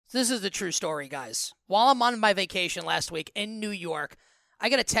This is the true story, guys. While I'm on my vacation last week in New York, I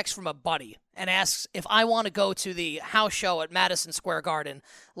get a text from a buddy and asks if I want to go to the house show at Madison Square Garden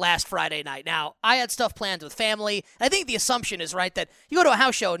last Friday night. Now, I had stuff planned with family. I think the assumption is, right, that you go to a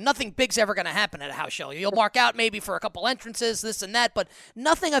house show, nothing big's ever going to happen at a house show. You'll mark out maybe for a couple entrances, this and that, but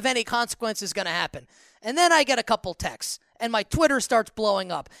nothing of any consequence is going to happen. And then I get a couple texts, and my Twitter starts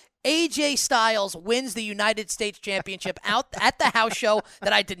blowing up. AJ Styles wins the United States Championship out at the house show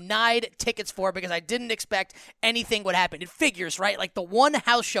that I denied tickets for because I didn't expect anything would happen. It figures, right? Like the one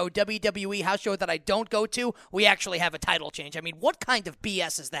house show, WWE house show that I don't go to, we actually have a title change. I mean, what kind of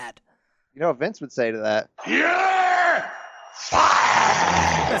BS is that? You know what Vince would say to that? You're fired!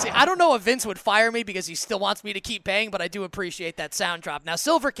 See, I don't know if Vince would fire me because he still wants me to keep paying, but I do appreciate that sound drop. Now,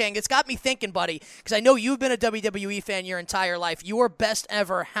 Silver King, it's got me thinking, buddy, because I know you've been a WWE fan your entire life. Your best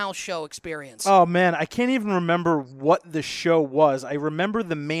ever house show experience. Oh, man, I can't even remember what the show was. I remember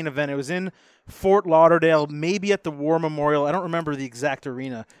the main event. It was in Fort Lauderdale, maybe at the War Memorial. I don't remember the exact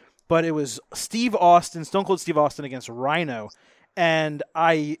arena, but it was Steve Austin, Stone Cold Steve Austin against Rhino. And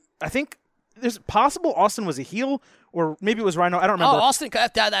I think there's possible Austin was a heel, or maybe it was Rhino. I don't remember. Oh, Austin,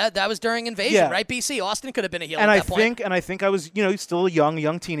 that was during Invasion, right? BC. Austin could have been a heel at that point. And I think I was, still a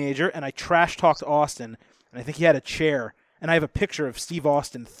young teenager, and I trash-talked Austin, and I think he had a chair, and I have a picture of Steve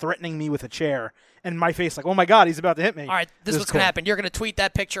Austin threatening me with a chair, and my face like, oh my God, he's about to hit me. All right, this is what's going to happen. You're going to tweet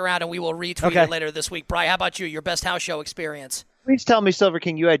that picture out, and we will retweet it later this week. Bri, how about you? Your best house show experience? Please tell me, Silver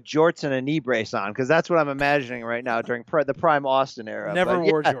King, you had jorts and a knee brace on, because that's what I'm imagining right now during the prime Austin era. Never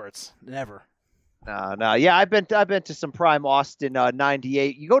wore jorts. Never. No. Yeah, I've been to some prime Austin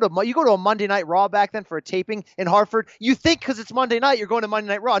 '98. You go to a Monday Night Raw back then for a taping in Hartford. You think because it's Monday night you're going to Monday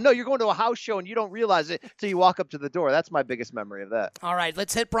Night Raw. No, you're going to a house show and you don't realize it until you walk up to the door. That's my biggest memory of that. All right,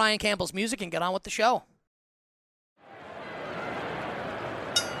 let's hit Brian Campbell's music and get on with the show.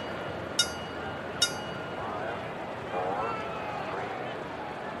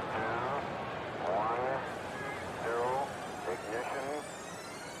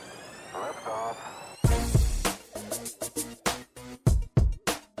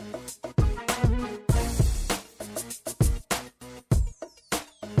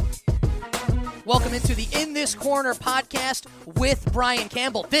 Welcome into the In This Corner podcast with Brian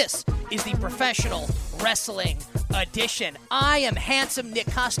Campbell. This is the professional wrestling edition. I am handsome Nick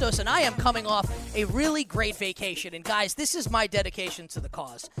Kostos, and I am coming off a really great vacation. And guys, this is my dedication to the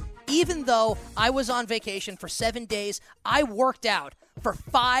cause. Even though I was on vacation for 7 days, I worked out for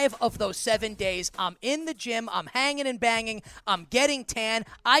 5 of those 7 days. I'm in the gym. I'm hanging and banging. I'm getting tan.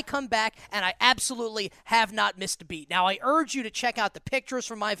 I come back, and I absolutely have not missed a beat. Now, I urge you to check out the pictures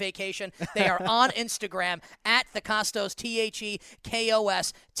from my vacation. They are on Instagram at the Kostos,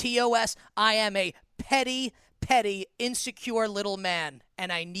 TheKosTos. I am a petty, insecure little man,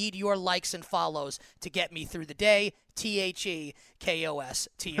 and I need your likes and follows to get me through the day. TheKosTos.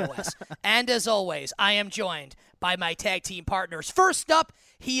 And as always, I am joined by my tag team partners. First up,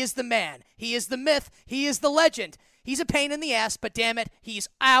 he is the man. He is the myth. He is the legend. He's a pain in the ass, but damn it, he's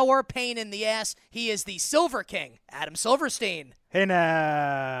our pain in the ass. He is the Silver King, Adam Silverstein. Hey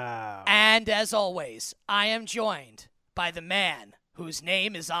now. And as always, I am joined by the man whose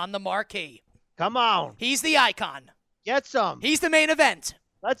name is on the marquee. Come on. He's the icon. Get some. He's the main event.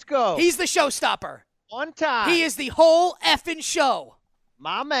 Let's go. He's the showstopper. One time. He is the whole effing show.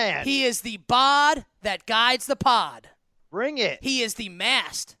 My man. He is the bod that guides the pod. Bring it. He is the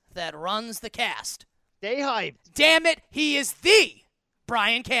mast that runs the cast. Stay hyped. Damn it, he is the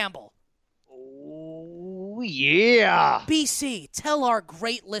Brian Campbell. Oh, yeah. BC, tell our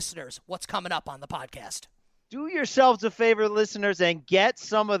great listeners what's coming up on the podcast. Do yourselves a favor, listeners, and get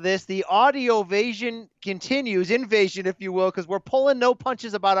some of this. The audio invasion continues, invasion, if you will, because we're pulling no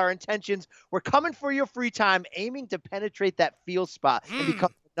punches about our intentions. We're coming for your free time, aiming to penetrate that feel spot and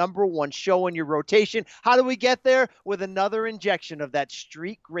become the #1 show in your rotation. How do we get there? With another injection of that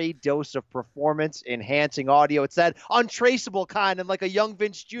street-grade dose of performance-enhancing audio. It's that untraceable kind, and like a young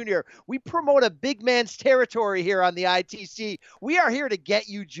Vince Jr., we promote a big man's territory here on the ITC. We are here to get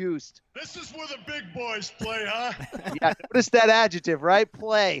you juiced. This is where the big boys play, huh? Yeah, notice that adjective, right?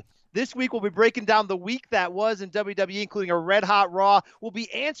 Play. This week, we'll be breaking down the week that was in WWE, including a red-hot Raw. We'll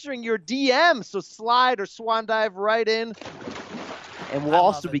be answering your DMs, so slide or swan dive right in. And we'll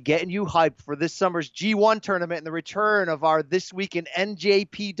also be getting you hyped for this summer's G1 tournament and the return of our This Week in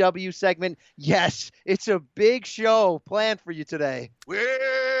NJPW segment. Yes, it's a big show planned for you today.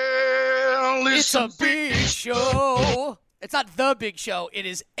 Well, It's a big show. It's not the big show. It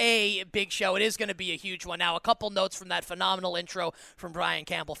is a big show. It is going to be a huge one. Now, a couple notes from that phenomenal intro from Brian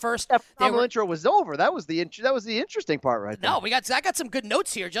Campbell. First, that phenomenal intro was over. That was the interesting part right there. No, I got some good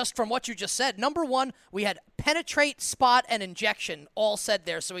notes here just from what you just said. Number one, we had penetrate, spot, and injection all said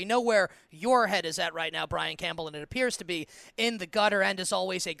there. So we know where your head is at right now, Brian Campbell, and it appears to be in the gutter. And as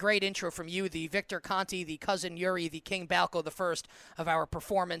always, a great intro from you, the Victor Conti, the Cousin Yuri, the King Balco, the first of our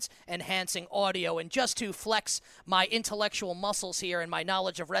performance-enhancing audio. And just to flex my intellectual muscles here and my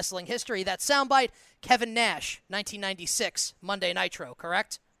knowledge of wrestling history, that soundbite, Kevin Nash, 1996, Monday Nitro,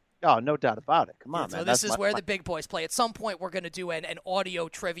 correct? Oh, no doubt about it. Come on, so man. This is where the big boys play. At some point, we're going to do an audio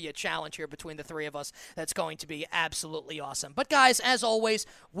trivia challenge here between the three of us. That's going to be absolutely awesome. But, guys, as always,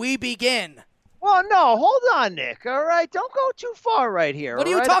 we begin. Well, no, hold on, Nick. All right, don't go too far right here. What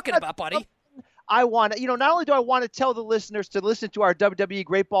are you talking about, buddy? I want to, not only do I want to tell the listeners to listen to our WWE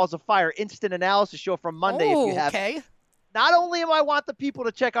Great Balls of Fire instant analysis show from Monday if you have. Okay. Not only am I want the people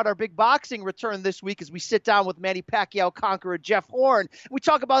to check out our big boxing return this week as we sit down with Manny Pacquiao conqueror Jeff Horn. We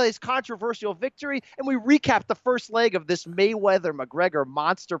talk about his controversial victory, and we recap the first leg of this Mayweather-McGregor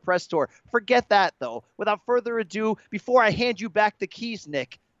monster press tour. Forget that, though. Without further ado, before I hand you back the keys,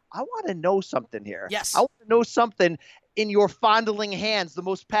 Nick, I want to know something here. Yes. I want to know something in your fondling hands, the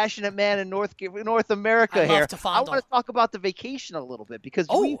most passionate man in North America here. I want to talk about the vacation a little bit because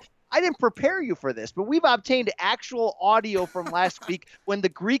I didn't prepare you for this, but we've obtained actual audio from last week when the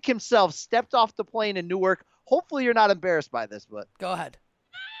Greek himself stepped off the plane in Newark. Hopefully you're not embarrassed by this, but go ahead.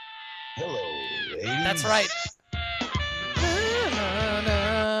 Hello, ladies. That's right.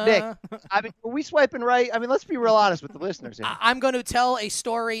 Nick, I mean, are we swiping right? I mean, let's be real honest with the listeners here. I'm going to tell a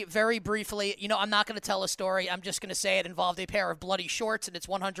story very briefly. I'm not going to tell a story. I'm just going to say it involved a pair of bloody shorts, and it's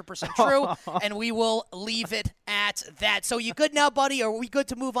 100% true, and we will leave it at that. So you good now, buddy? Are we good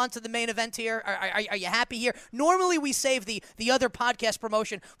to move on to the main event here? Are you happy here? Normally we save the other podcast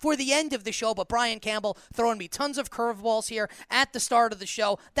promotion for the end of the show, but Brian Campbell throwing me tons of curveballs here at the start of the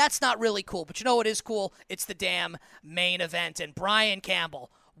show. That's not really cool, but you know what is cool? It's the damn main event, and Brian Campbell.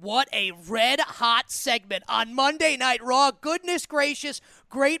 What a red-hot segment on Monday Night Raw. Goodness gracious,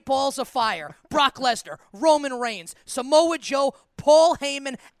 great balls of fire. Brock Lesnar, Roman Reigns, Samoa Joe, Paul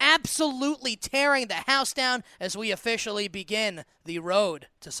Heyman absolutely tearing the house down as we officially begin the road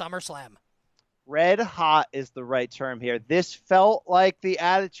to SummerSlam. Red hot is the right term here. This felt like the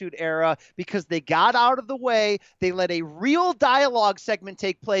Attitude Era because they got out of the way. They let a real dialogue segment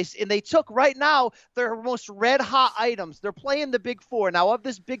take place, and they took right now their most red hot items. They're playing the Big Four. Now, of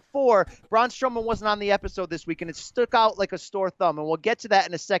this Big Four, Braun Strowman wasn't on the episode this week, and it stuck out like a sore thumb, and we'll get to that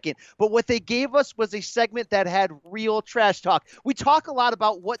in a second. But what they gave us was a segment that had real trash talk. We talk a lot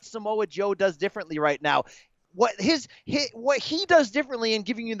about what Samoa Joe does differently right now. What he does differently in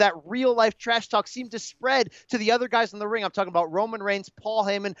giving you that real life trash talk seemed to spread to the other guys in the ring. I'm talking about Roman Reigns, Paul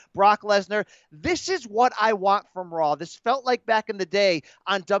Heyman, Brock Lesnar. This is what I want from Raw. This felt like back in the day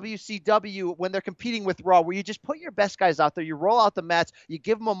on WCW when they're competing with Raw, where you just put your best guys out there, you roll out the mats, you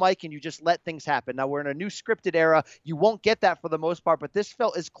give them a mic, and you just let things happen. Now we're in a new scripted era. You won't get that for the most part, but this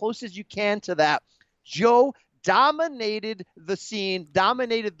felt as close as you can to that. Joe dominated the scene,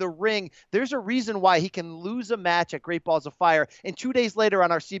 dominated the ring. There's a reason why he can lose a match at Great Balls of Fire. And 2 days later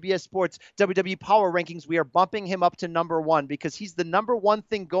on our CBS Sports WWE Power Rankings, we are bumping him up to number one because he's the number one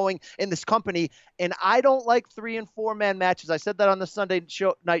thing going in this company. And I don't like 3- and 4-man matches. I said that on the Sunday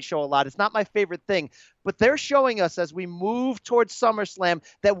night show a lot. It's not my favorite thing. But they're showing us as we move towards SummerSlam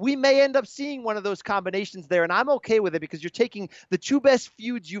that we may end up seeing one of those combinations there. And I'm okay with it because you're taking the two best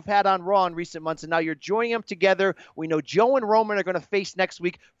feuds you've had on Raw in recent months, and now you're joining them together. We know Joe and Roman are going to face next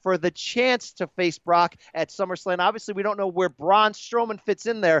week for the chance to face Brock at SummerSlam. Obviously, we don't know where Braun Strowman fits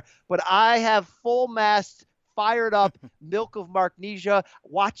in there, but I have full mast fired up milk of Magnesia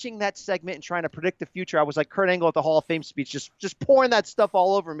watching that segment and trying to predict the future. I was like Kurt Angle at the Hall of Fame speech, just pouring that stuff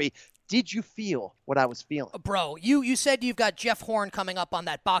all over me. Did you feel what I was feeling? Bro, you said you've got Jeff Horn coming up on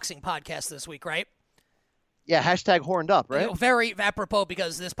that boxing podcast this week, right? Yeah, hashtag horned up, right? Very apropos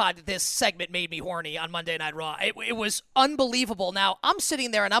because this segment made me horny on Monday Night Raw. It was unbelievable. Now, I'm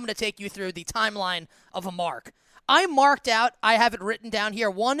sitting there and I'm going to take you through the timeline of a mark. I marked out, I have it written down here,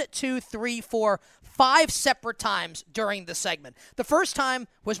 1, 2, 3, 4, 5 separate times during the segment. The first time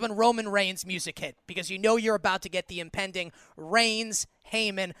was when Roman Reigns' music hit, because you know you're about to get the impending Reigns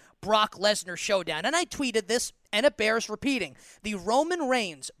Heyman, Brock Lesnar showdown. And I tweeted this, and it bears repeating. The Roman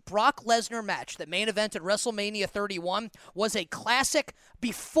Reigns Brock Lesnar match that main evented WrestleMania 31 was a classic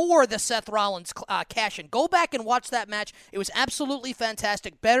before the Seth Rollins cash-in. Go back and watch that match. It was absolutely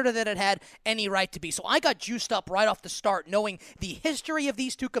fantastic, better than it had any right to be. So I got juiced up right off the start, knowing the history of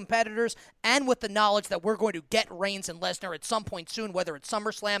these two competitors and with the knowledge that we're going to get Reigns and Lesnar at some point soon, whether it's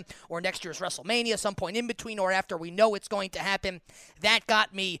SummerSlam or next year's WrestleMania, some point in between or after. We know it's going to happen. That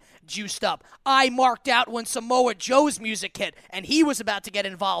got me juiced up. I marked out when Samoa Joe's music hit, and he was about to get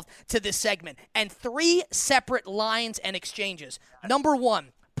involved to this segment. And 3 separate lines and exchanges. Number 1,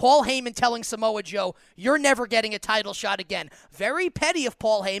 Paul Heyman telling Samoa Joe, you're never getting a title shot again. Very petty of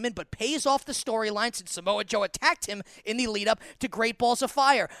Paul Heyman, but pays off the storyline since Samoa Joe attacked him in the lead-up to Great Balls of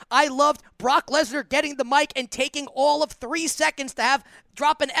Fire. I loved Brock Lesnar getting the mic and taking all of 3 seconds to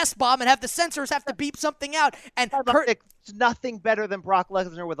drop an S-bomb and have the censors have to beep something out. And It's nothing better than Brock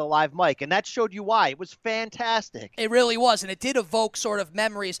Lesnar with a live mic, and that showed you why. It was fantastic. It really was, and it did evoke sort of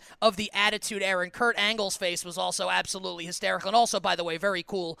memories of the Attitude Era. And Kurt Angle's face was also absolutely hysterical. And also, by the way, very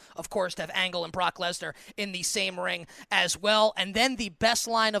cool, of course, to have Angle and Brock Lesnar in the same ring as well. And then the best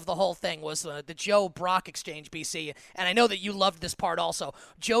line of the whole thing was the Joe-Brock exchange, BC. And I know that you loved this part also.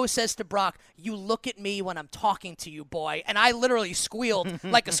 Joe says to Brock, you look at me when I'm talking to you, boy. And I literally squealed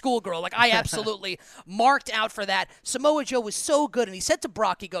like a schoolgirl. Like, I absolutely marked out for that. Samoa Joe was so good, and he said to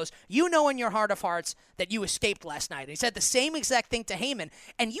Brock, he goes, you know in your heart of hearts that you escaped last night. And he said the same exact thing to Heyman.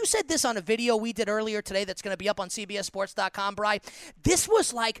 And you said this on a video we did earlier today that's going to be up on CBSSports.com, Bri. This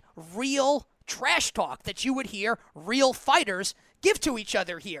was like real trash talk that you would hear real fighters give to each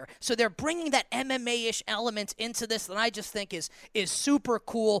other here. So they're bringing that MMA-ish element into this that I just think is super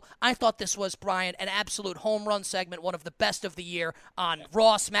cool. I thought this was, Brian, an absolute home run segment, one of the best of the year on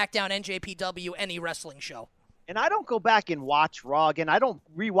Raw, SmackDown, NJPW, any wrestling show. And I don't go back and watch Raw again. I don't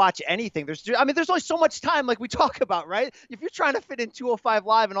rewatch anything. There's only so much time, like we talk about, right? If you're trying to fit in 205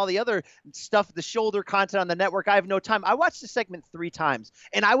 Live and all the other stuff, the shoulder content on the network, I have no time. I watched the segment 3 times,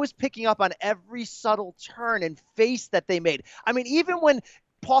 and I was picking up on every subtle turn and face that they made. I mean, even when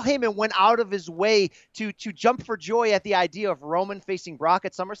Paul Heyman went out of his way to jump for joy at the idea of Roman facing Brock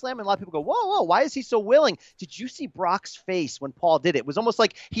at SummerSlam, and a lot of people go, whoa, why is he so willing? Did you see Brock's face when Paul did it? It was almost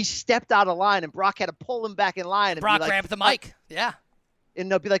like he stepped out of line, and Brock had to pull him back in line. And Brock grabbed the mic. Yeah. And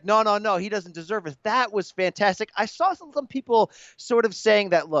they'll be like, no, he doesn't deserve it. That was fantastic. I saw some people sort of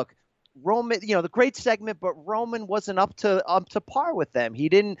saying that, look, Roman, the great segment, but Roman wasn't up to par with them. He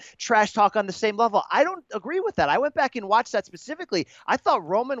didn't trash talk on the same level. I don't agree with that. I went back and watched that specifically. I thought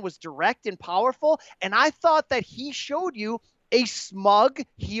Roman was direct and powerful, and I thought that he showed you a smug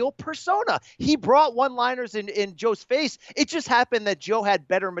heel persona. He brought one-liners in Joe's face. It just happened that Joe had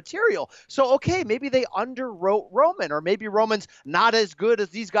better material. So, okay, maybe they underwrote Roman, or maybe Roman's not as good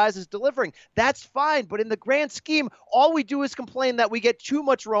as these guys is delivering. That's fine. But in the grand scheme, all we do is complain that we get too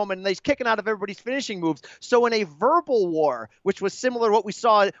much Roman and he's kicking out of everybody's finishing moves. So in a verbal war, which was similar to what we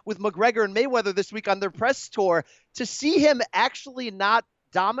saw with McGregor and Mayweather this week on their press tour, to see him actually not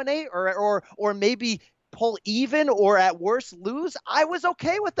dominate or maybe pull even or at worst lose, I was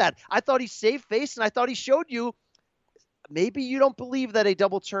okay with that. I thought he saved face, and I thought he showed you maybe you don't believe that a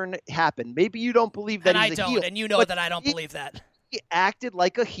double turn happened. Maybe you don't believe that he's a heel. And you know that I don't believe that. He acted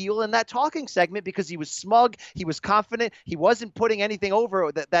like a heel in that talking segment because he was smug, he was confident, he wasn't putting anything over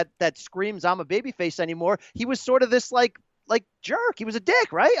that screams I'm a babyface anymore. He was sort of this like jerk. He was a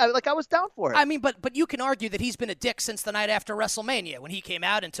dick, right? I was down for it. I mean, but you can argue that he's been a dick since the night after WrestleMania when he came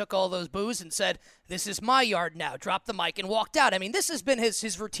out and took all those boos and said, this is my yard now, dropped the mic and walked out. I mean, this has been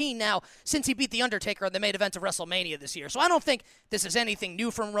his routine now since he beat The Undertaker in the main event of WrestleMania this year. So I don't think this is anything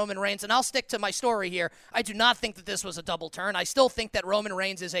new from Roman Reigns, and I'll stick to my story here. I do not think that this was a double turn. I still think that Roman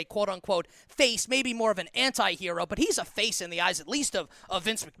Reigns is a quote-unquote face, maybe more of an anti-hero, but he's a face in the eyes at least of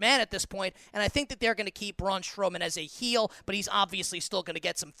Vince McMahon at this point, and I think that they're going to keep Braun Strowman as a heel, but he's obviously still going to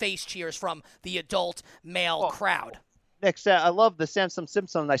get some face cheers from the adult male crowd. Nick, I love the Samson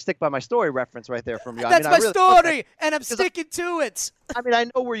Simpson I stick by my story reference right there from you. That's my story, and I'm sticking to it. I mean, I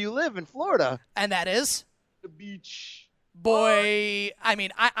know where you live in Florida. And that is? The beach. Boy, I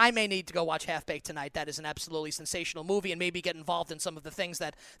mean, I may need to go watch Half-Baked tonight. That is an absolutely sensational movie, and maybe get involved in some of the things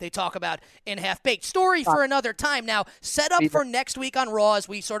that they talk about in Half-Baked. Story for another time. Now, set up for next week on Raw as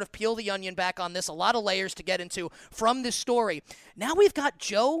we sort of peel the onion back on this. A lot of layers to get into from this story. Now we've got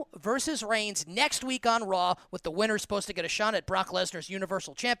Joe versus Reigns next week on Raw, with the winner supposed to get a shot at Brock Lesnar's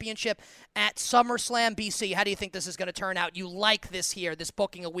Universal Championship at SummerSlam. BC, how do you think this is going to turn out? You like this here, this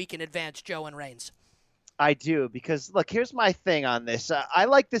booking a week in advance, Joe and Reigns? I do, because look, here's my thing on this. I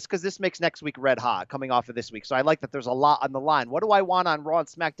like this because this makes next week red hot coming off of this week. So I like that there's a lot on the line. What do I want on Raw and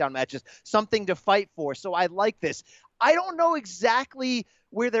SmackDown matches? Something to fight for. So I like this. I don't know exactly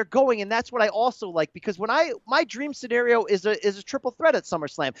where they're going, and that's what I also like, because my dream scenario is a triple threat at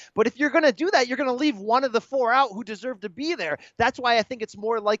SummerSlam. But if you're going to do that, you're going to leave one of the 4 out who deserve to be there. That's why I think it's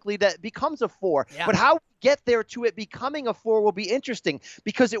more likely that it becomes a 4. Yeah. But how we get there to it becoming a 4 will be interesting,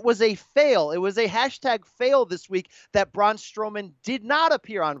 because it was a fail. It was a hashtag fail this week that Braun Strowman did not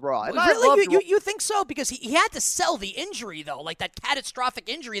appear on Raw. And really, you think so? Because he had to sell the injury, though, like that catastrophic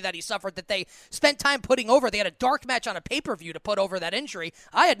injury that he suffered that they spent time putting over. They had a dark match on a pay-per-view to put over that injury.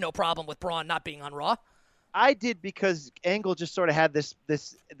 I had no problem with Braun not being on Raw. I did, because Angle just sort of had this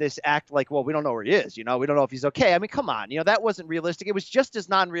act like, well, we don't know where he is. We don't know if he's okay. I mean, come on. That wasn't realistic. It was just as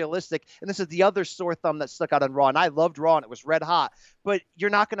non-realistic. And this is the other sore thumb that stuck out on Raw. And I loved Raw, and it was red hot. But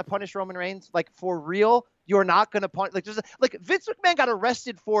you're not going to punish Roman Reigns? Like, for real? You're not going to punish? Like Vince McMahon got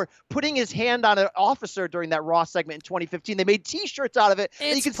arrested for putting his hand on an officer during that Raw segment in 2015. They made T-shirts out of it.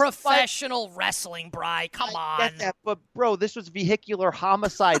 It's professional wrestling, Bri. Come on. Get that, but, bro, this was vehicular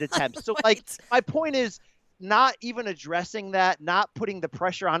homicide attempts. So, Right. my point is, not even addressing that, not putting the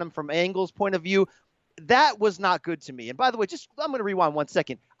pressure on him from Angle's point of view, that was not good to me. And by the way, I'm going to rewind 1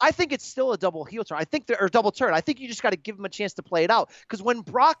 second. I think it's still a double heel turn. Or double turn. I think you just got to give him a chance to play it out. Because when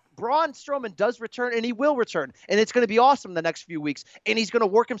Braun Strowman does return, and he will return, and it's going to be awesome the next few weeks, and he's going to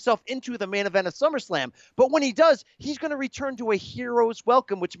work himself into the main event of SummerSlam. But when he does, he's going to return to a hero's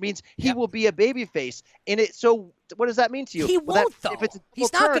welcome, which means he will be a babyface. So what does that mean to you? He won't, though. If it's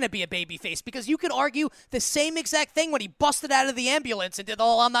he's not going to be a babyface, because you could argue the same exact thing when he busted out of the ambulance and did the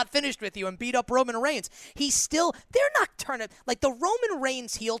whole "I'm not finished with you" and beat up Roman Reigns. They're not turning, like, the Roman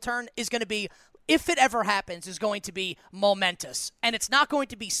Reigns heel turn is going to be, if it ever happens, is going to be momentous. And it's not going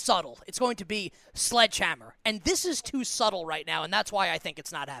to be subtle. It's going to be sledgehammer. And this is too subtle right now, and that's why I think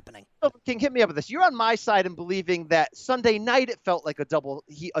it's not happening. King, hit me up with this. You're on my side in believing that Sunday night it felt like a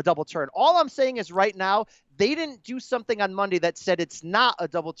double turn. All I'm saying is right now, they didn't do something on Monday that said it's not a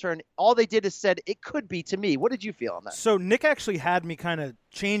double turn. All they did is said it could be to me. What did you feel on that? So Nick actually had me kind of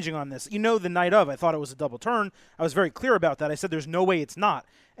changing on this. The night of, I thought it was a double turn. I was very clear about that. I said there's no way it's not.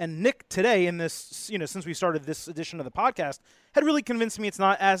 And Nick today in this, since we started this edition of the podcast, had really convinced me it's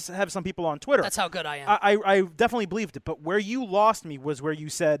not, as have some people on Twitter. That's how good I am. I definitely believed it. But where you lost me was where you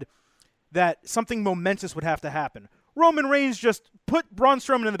said that something momentous would have to happen. Roman Reigns just put Braun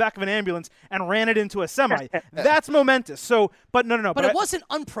Strowman in the back of an ambulance and ran it into a semi. That's momentous. So, but no. But it wasn't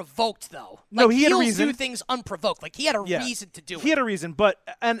unprovoked, though. No, he had a reason. reason. Do things unprovoked. Like, he had a reason to do it. He had a reason, but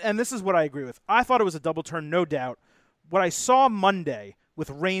and this is what I agree with. I thought it was a double turn, no doubt. What I saw Monday with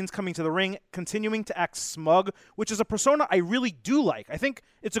Reigns coming to the ring, continuing to act smug, which is a persona I really do like. I think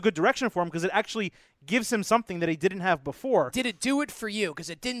it's a good direction for him because it actually gives him something that he didn't have before. Did it do it for you? Because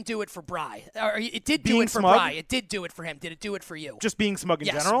it didn't do it for Bri. Or it did do Being it for smug? Bri. It did do it for him. Did it do it for you? Just being smug in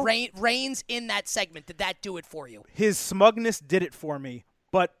yes, general? Reigns in that segment, did that do it for you? His smugness did it for me,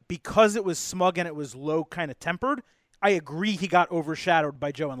 but because it was smug and it was low kind of tempered, I agree he got overshadowed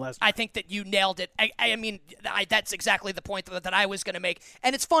by Joe and Lesnar. I think that you nailed it. I mean, that's exactly the point that I was going to make.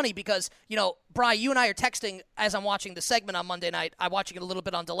 And it's funny because, Bri, you and I are texting as I'm watching the segment on Monday night. I'm watching it a little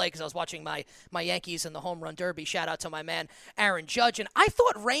bit on delay because I was watching my Yankees in the home run derby. Shout out to my man, Aaron Judge. And I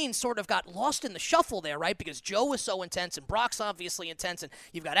thought Reigns sort of got lost in the shuffle there, right? Because Joe was so intense and Brock's obviously intense. And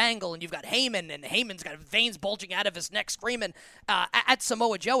you've got Angle and you've got Heyman. And Heyman's got veins bulging out of his neck screaming at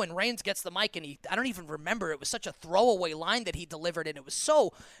Samoa Joe. And Reigns gets the mic and I don't even remember. It was such a throwaway line that he delivered. And it was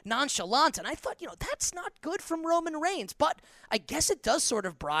so nonchalant. And I thought, that's not good from Roman Reigns. But I guess it does sort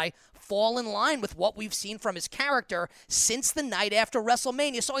of, Bri, fall in line with what we've seen from his character since the night after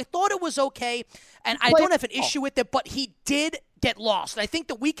WrestleMania. So I thought it was okay, and I don't have an issue with it, but he did get lost. And I think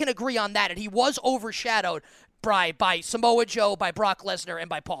that we can agree on that, and he was overshadowed by Samoa Joe, by Brock Lesnar, and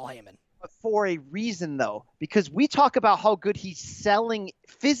by Paul Heyman. For a reason, though, because we talk about how good he's selling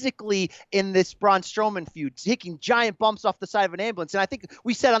physically in this Braun Strowman feud, taking giant bumps off the side of an ambulance. And I think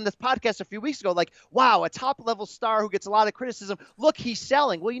we said on this podcast a few weeks ago, like, wow, a top-level star who gets a lot of criticism. Look, he's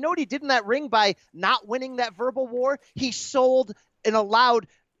selling. Well, you know what he did in that ring by not winning that verbal war? He sold and allowed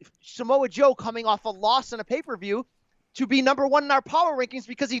Samoa Joe, coming off a loss in a pay-per-view, to be number one in our power rankings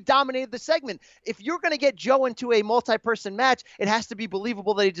because he dominated the segment. If you're going to get Joe into a multi-person match, it has to be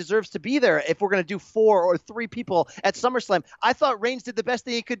believable that he deserves to be there if we're going to do 4 or 3 people at SummerSlam. I thought Reigns did the best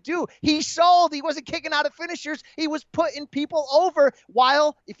thing he could do. He sold. He wasn't kicking out of finishers. He was putting people over,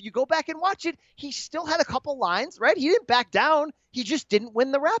 while if you go back and watch it, he still had a couple lines, right? He didn't back down. He just didn't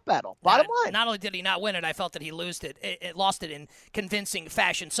win the rap battle. Bottom line. Not only did he not win it, I felt that he lost it in convincing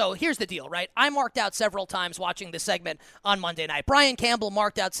fashion. So here's the deal, right? I marked out several times watching the segment on Monday night. Brian Campbell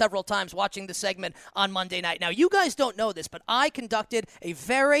marked out several times watching the segment on Monday night. Now, you guys don't know this, but I conducted a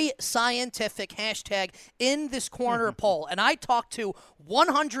very scientific hashtag in this corner poll, and I talked to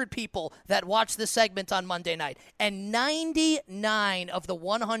 100 people that watched the segment on Monday night, and 99 of the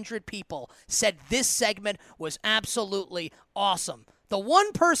 100 people said this segment was absolutely awesome. The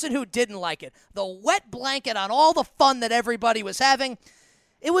one person who didn't like it, the wet blanket on all the fun that everybody was having,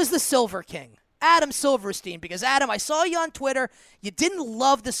 it was the Silver King, Adam Silverstein. Because, Adam, I saw you on Twitter. You didn't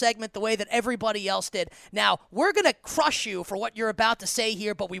love the segment the way that everybody else did. Now, we're going to crush you for what you're about to say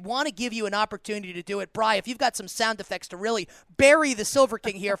here, but we want to give you an opportunity to do it. Bri, if you've got some sound effects to really bury the Silver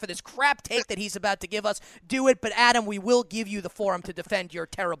King here for this crap take that he's about to give us, do it. But, Adam, we will give you the forum to defend your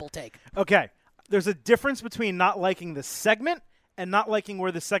terrible take. Okay. There's a difference between not liking the segment and not liking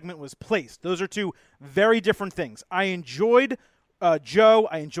where the segment was placed. Those are two very different things. I enjoyed Joe.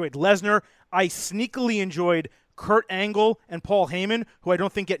 I enjoyed Lesnar. I sneakily enjoyed Kurt Angle and Paul Heyman, who I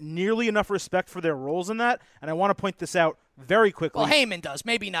don't think get nearly enough respect for their roles in that. And I want to point this out very quickly. Well, Heyman does,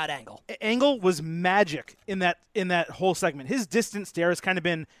 maybe not Angle. Angle was magic in that whole segment. His distant stare has kind of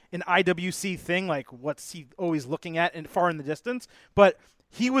been an IWC thing, like what's he always looking at and far in the distance. But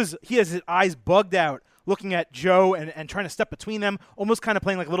he has his eyes bugged out looking at Joe and trying to step between them, almost kind of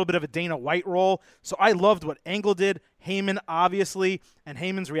playing like a little bit of a Dana White role. So I loved what Angle did, Heyman obviously, and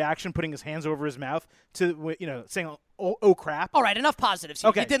Heyman's reaction, putting his hands over his mouth to, saying, oh crap. All right, enough positives.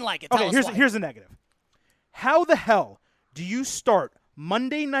 Okay. You didn't like it. Tell us why. Here's the negative. How the hell do you start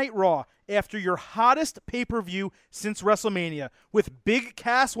Monday Night Raw after your hottest pay-per-view since WrestleMania with Big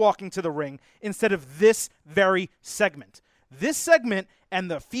Cass walking to the ring instead of this very segment? This segment and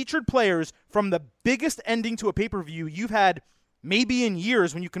the featured players from the biggest ending to a pay-per-view you've had maybe in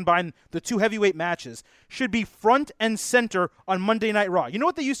years when you combine the two heavyweight matches should be front and center on Monday Night Raw. You know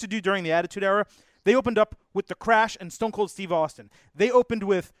what they used to do during the Attitude Era? They opened up with The Crash and Stone Cold Steve Austin. They opened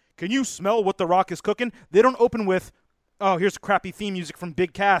with, can you smell what The Rock is cooking? They don't open with, oh, here's crappy theme music from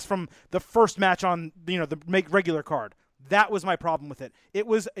Big Cass from the first match on the regular card. That was my problem with it. It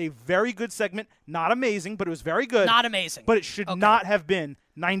was a very good segment. Not amazing, but it was very good. Not amazing. But it should not have been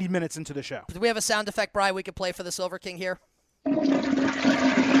 90 minutes into the show. Do we have a sound effect, Brian, we could play for the Silver King here? No,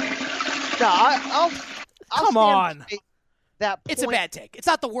 I'll Come on. That point. It's a bad take. It's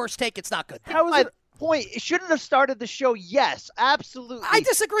not the worst take. It's not good. How is it? Point. It shouldn't have started the show. Yes, absolutely. I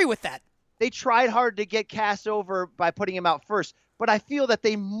disagree with that. They tried hard to get Cass over by putting him out first, but I feel that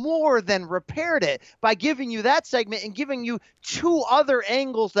they more than repaired it by giving you that segment and giving you two other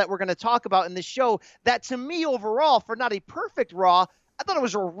angles that we're going to talk about in the show that, to me, overall, for not a perfect Raw, I thought it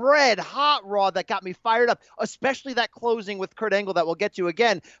was a red-hot Raw that got me fired up, especially that closing with Kurt Angle that we'll get to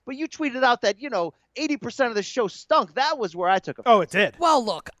again. But you tweeted out that, 80% of the show stunk. That was where I took it. Oh, it did. Well,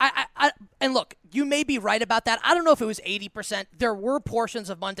 look, and look, you may be right about that. I don't know if it was 80%. There were portions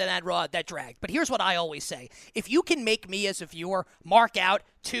of Monday Night Raw that dragged. But here's what I always say. If you can make me as a viewer mark out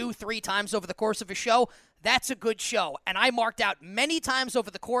 2-3 times over the course of a show, that's a good show. And I marked out many times over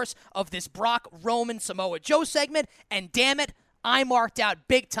the course of this Brock, Roman, Samoa Joe segment, and damn it, I marked out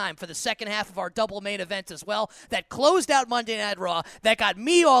big time for the second half of our double main event as well. That closed out Monday Night Raw. That got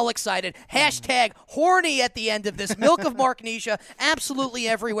me all excited. Hashtag horny at the end of this. Milk of Marknesia absolutely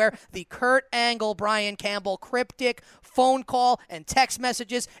everywhere. The Kurt Angle, Brian Campbell cryptic phone call and text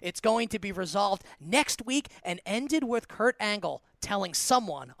messages. It's going to be resolved next week and ended with Kurt Angle telling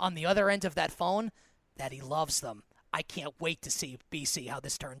someone on the other end of that phone that he loves them. I can't wait to see BC how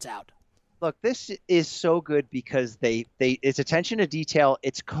this turns out. Look, this is so good because it's attention to detail.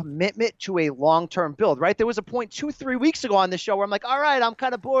 It's commitment to a long-term build, right? There was a point 2-3 weeks ago on the show where I'm like, all right, I'm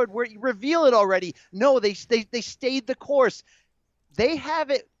kind of bored. Reveal it already. No, they stayed the course. They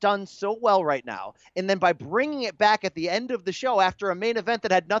have it done so well right now. And then by bringing it back at the end of the show after a main event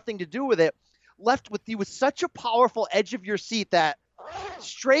that had nothing to do with it, left with you with such a powerful edge of your seat that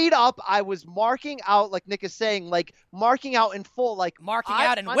straight up, I was marking out, like Nick is saying, like marking out in full, like marking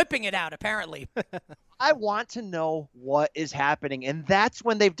out and whipping it out, apparently. I want to know what is happening, and that's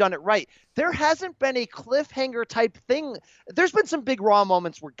when they've done it right. There hasn't been a cliffhanger type thing. There's been some big Raw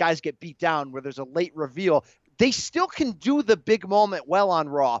moments where guys get beat down, where there's a late reveal. They still can do the big moment well on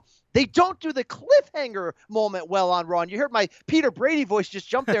Raw. They don't do the cliffhanger moment well on Raw. And you heard my Peter Brady voice just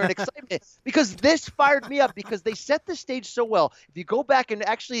jump there in excitement because this fired me up because they set the stage so well. If you go back and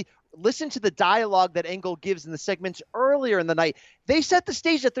actually listen to the dialogue that Angle gives in the segments earlier in the night. They set the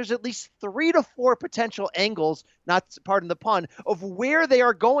stage that there's at least 3 to 4 potential angles, not pardon the pun, of where they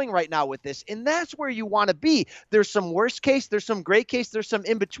are going right now with this. And that's where you want to be. There's some worst case, there's some great case, there's some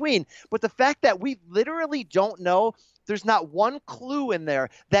in between. But the fact that we literally don't know, there's not one clue in there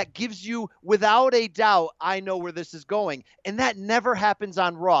that gives you, without a doubt, I know where this is going. And that never happens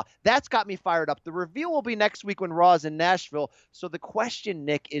on Raw. That's got me fired up. The reveal will be next week when Raw is in Nashville. So the question,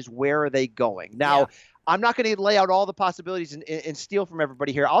 Nick, is where are they going? Now, I'm not going to lay out all the possibilities and steal from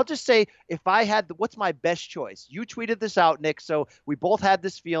everybody here. I'll just say, if I had what's my best choice? You tweeted this out, Nick, so we both had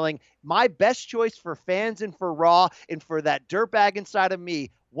this feeling. My best choice for fans and for Raw and for that dirtbag inside of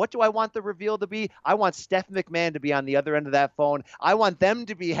me, what do I want the reveal to be? I want Steph McMahon to be on the other end of that phone. I want them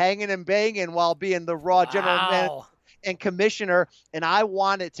to be hanging and banging while being the Raw general manager and commissioner, and I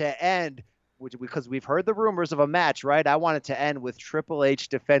want it to end, because we've heard the rumors of a match, right? I want it to end with Triple H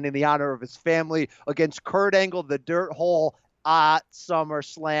defending the honor of his family against Kurt Angle, the dirt hole, at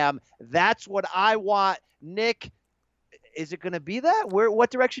SummerSlam. That's what I want. Nick, is it going to be that? What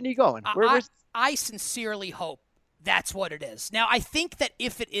direction are you going? I sincerely hope that's what it is. Now, I think that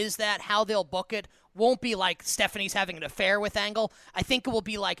if it is that, how they'll book it won't be like Stephanie's having an affair with Angle. I think it will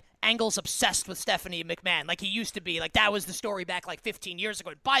be like Angle's obsessed with Stephanie McMahon, like he used to be. Like, that was the story back like 15 years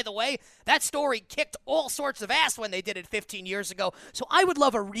ago. And by the way, that story kicked all sorts of ass when they did it 15 years ago. So I would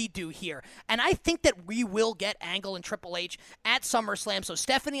love a redo here. And I think that we will get Angle and Triple H at SummerSlam. So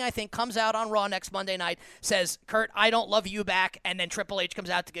Stephanie, I think, comes out on Raw next Monday night, says, Kurt, I don't love you back. And then Triple H comes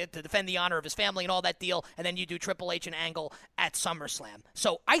out to defend the honor of his family and all that deal. And then you do Triple H and Angle at SummerSlam.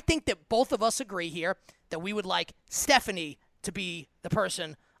 So I think that both of us agree here that we would like Stephanie to be the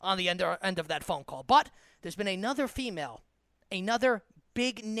person on the end of that phone call. But there's been another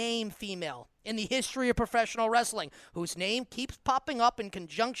big name female in the history of professional wrestling whose name keeps popping up in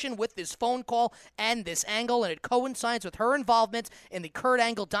conjunction with this phone call and this angle, and it coincides with her involvement in the Kurt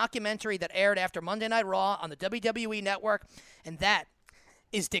Angle documentary that aired after Monday Night Raw on the WWE Network, and that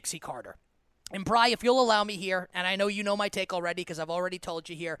is Dixie Carter. And Bri, if you'll allow me here, and I know you know my take already because I've already told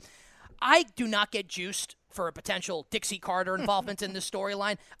you here, I do not get juiced for a potential Dixie Carter involvement in this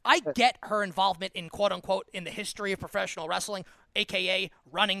storyline. I get her involvement in, quote-unquote, in the history of professional wrestling, a.k.a.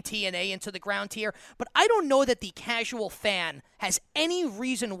 running TNA into the ground here, but I don't know that the casual fan has any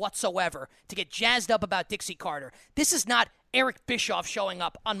reason whatsoever to get jazzed up about Dixie Carter. This is not Eric Bischoff showing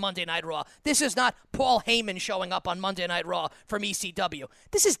up on Monday Night Raw. This is not Paul Heyman showing up on Monday Night Raw from ECW.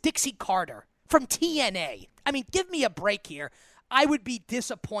 This is Dixie Carter from TNA. I mean, give me a break here. I would be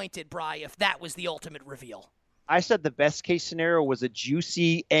disappointed, Bri, if that was the ultimate reveal. I said the best case scenario was a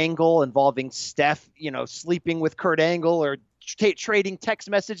juicy angle involving Steph, sleeping with Kurt Angle or trading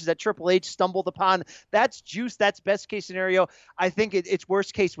text messages that Triple H stumbled upon. That's juice. That's best case scenario. I think it's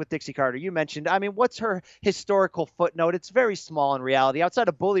worst case with Dixie Carter. You mentioned, what's her historical footnote? It's very small in reality. Outside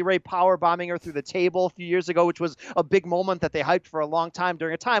of Bully Ray power bombing her through the table a few years ago, which was a big moment that they hyped for a long time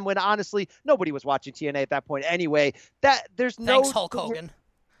during a time when honestly nobody was watching TNA at that point anyway. Thanks, Hulk Hogan.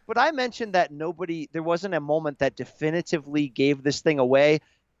 But I mentioned that there wasn't a moment that definitively gave this thing away.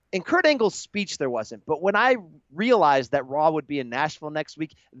 In Kurt Angle's speech, there wasn't. But when I realized that Raw would be in Nashville next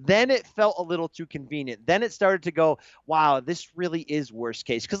week, then it felt a little too convenient. Then it started to go, wow, this really is worst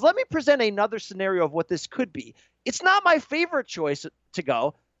case. Because let me present another scenario of what this could be. It's not my favorite choice to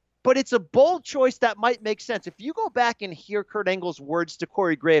go, but it's a bold choice that might make sense. If you go back and hear Kurt Angle's words to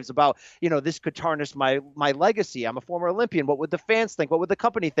Corey Graves about, this could tarnish my legacy. I'm a former Olympian. What would the fans think? What would the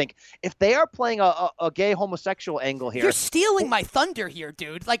company think? If they are playing a gay homosexual angle here. You're stealing my thunder here,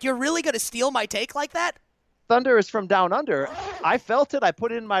 dude. Like, you're really going to steal my take like that? Thunder is from down under. I felt it. I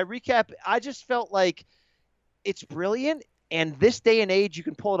put it in my recap. I just felt like it's brilliant. And this day and age, you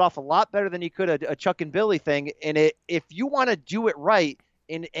can pull it off a lot better than you could a Chuck and Billy thing. And if you want to do it right,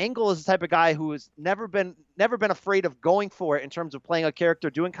 and Angle is the type of guy who has never been afraid of going for it in terms of playing a character,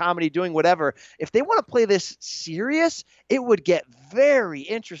 doing comedy, doing whatever. If they want to play this serious, it would get very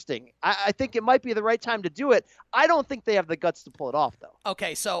interesting. I think it might be the right time to do it. I don't think they have the guts to pull it off, though.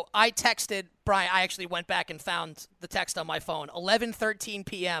 Okay, so I texted Brian. I actually went back and found the text on my phone. 11:13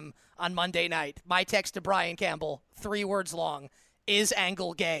 p.m. on Monday night. My text to Brian Campbell, 3 words long. Is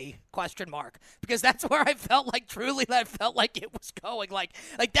Angle gay? ? Because that's where I felt like it was going. Like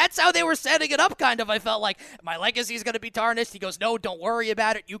that's how they were setting it up, kind of. I felt like my legacy is going to be tarnished. He goes, no, don't worry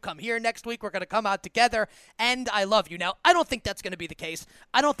about it. You come here next week. We're going to come out together, and I love you. Now, I don't think that's going to be the case.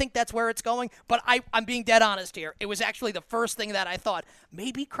 I don't think that's where it's going, but I'm being dead honest here. It was actually the first thing that I thought,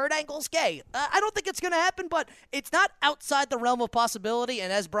 maybe Kurt Angle's gay. I don't think it's going to happen, but it's not outside the realm of possibility,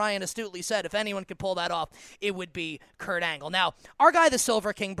 and as Brian astutely said, if anyone could pull that off, it would be Kurt Angle. Now, our guy, the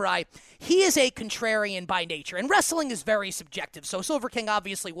Silver King, Bri, he is a contrarian by nature, and wrestling is very subjective. So Silver King,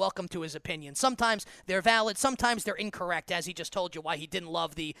 obviously, welcome to his opinion. Sometimes they're valid, sometimes they're incorrect, as he just told you why he didn't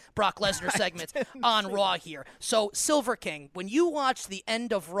love the Brock Lesnar segment on Raw here. So, Silver King, when you watched the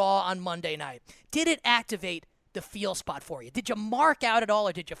end of Raw on Monday night, did it activate the feel spot for you? Did you mark out at all,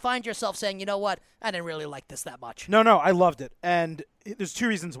 or did you find yourself saying, you know what, I didn't really like this that much? No, I loved it. And there's two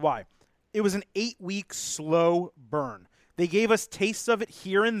reasons why. It was an 8-week slow burn. They gave us tastes of it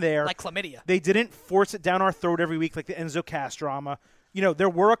here and there. Like chlamydia. They didn't force it down our throat every week like the Enzo Cass drama. You know, there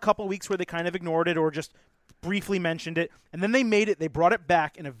were a couple weeks where they kind of ignored it or just briefly mentioned it. And then they brought it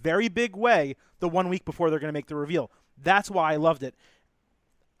back in a very big way the 1 week before they're going to make the reveal. That's why I loved it.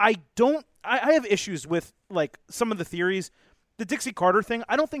 I have issues with, like, some of the theories. The Dixie Carter thing,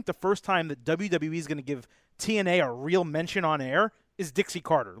 I don't think the first time that WWE is going to give TNA a real mention on air is Dixie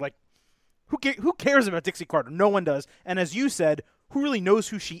Carter. Like, who cares about Dixie Carter? No one does. And as you said, who really knows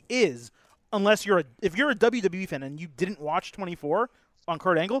who she is unless if you're a WWE fan and you didn't watch 24 on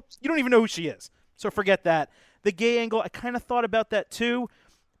Kurt Angle, you don't even know who she is. So forget that. The gay angle, I kind of thought about that too.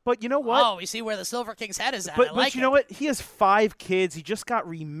 But you know what? Oh, we see where the Silver King's head is at. But you know what? He has 5 kids. He just got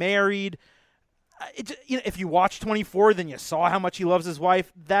remarried. If you watch 24, then you saw how much he loves his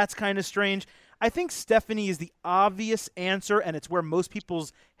wife. That's kind of strange. I think Stephanie is the obvious answer, and it's where most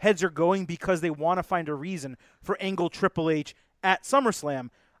people's heads are going because they want to find a reason for Angle Triple H at SummerSlam.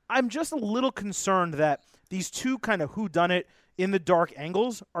 I'm just a little concerned that these two kind of whodunit in the dark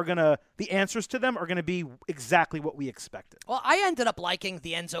angles the answers to them are going to be exactly what we expected. Well, I ended up liking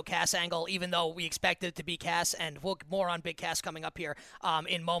the Enzo Cass angle, even though we expected it to be Cass, and we'll get more on Big Cass coming up here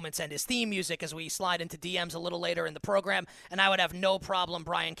in moments, and his theme music as we slide into DMs a little later in the program, and I would have no problem,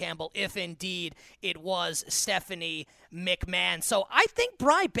 Brian Campbell, if indeed it was Stephanie McMahon. So I think,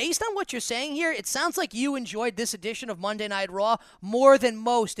 Brian, based on what you're saying here, it sounds like you enjoyed this edition of Monday Night Raw more than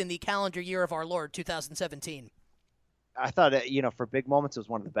most in the calendar year of our Lord, 2017. I thought, for big moments, it was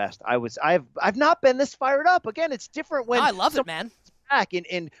one of the best. I've not been this fired up. Again, it's different when I love it, man. Back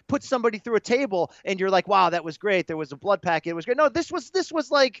and put somebody through a table, and you're like, wow, that was great. There was a blood packet. It was great. No, this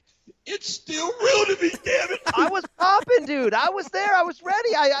was like, It's still real to me, damn it. I was popping, dude. I was there. I was ready.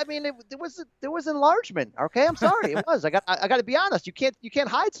 I mean, there was enlargement. Okay, I'm sorry. It was. I got to be honest. You can't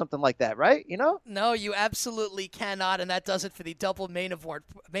hide something like that, right? You know? No, you absolutely cannot, and that does it for the double main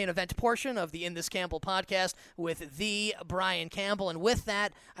event portion of the In This Campbell podcast with the Brian Campbell. And with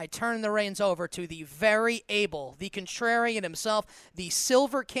that, I turn the reins over to the very able, the contrarian himself, the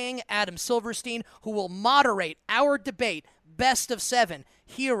Silver King, Adam Silverstein, who will moderate our debate, best of 7,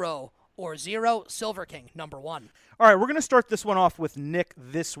 hero or zero. Silver King, number 1. All right, we're going to start this one off with Nick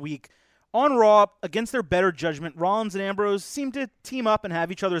this week. On Raw, against their better judgment, Rollins and Ambrose seem to team up and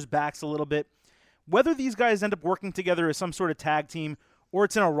have each other's backs a little bit. Whether these guys end up working together as some sort of tag team or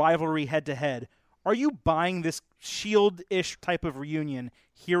it's in a rivalry head-to-head, are you buying this Shield-ish type of reunion,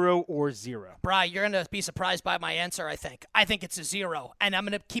 hero or zero? Bri, you're going to be surprised by my answer, I think. I think it's a 0, and I'm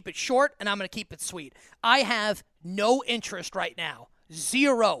going to keep it short, and I'm going to keep it sweet. I have no interest right now.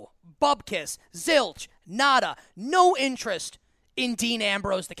 0. Bubkiss. Zilch. Nada. No interest in Dean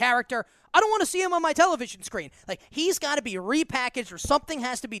Ambrose, the character. I don't want to see him on my television screen. Like, he's got to be repackaged or something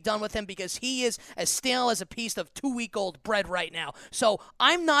has to be done with him because he is as stale as a piece of 2-week-old bread right now. So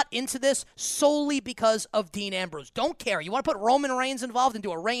I'm not into this solely because of Dean Ambrose. Don't care. You want to put Roman Reigns involved and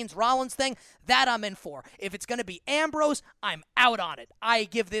do a Reigns-Rollins thing? That I'm in for. If it's going to be Ambrose, I'm out on it. I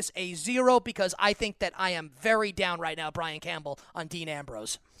give this a 0 because I think that I am very down right now, Brian Campbell, on Dean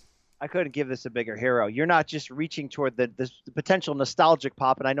Ambrose. I couldn't give this a bigger hero. You're not just reaching toward the potential nostalgic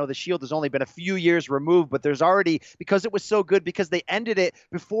pop, and I know the Shield has only been a few years removed, but there's already, because it was so good, because they ended it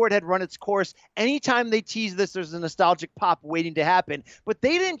before it had run its course, anytime they tease this, there's a nostalgic pop waiting to happen. But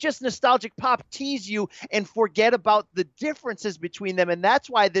they didn't just nostalgic pop tease you and forget about the differences between them, and that's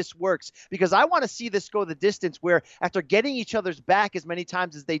why this works, because I want to see this go the distance where after getting each other's back as many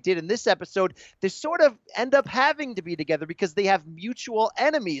times as they did in this episode, they sort of end up having to be together because they have mutual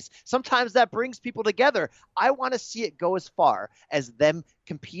enemies. Sometimes that brings people together. I want to see it go as far as them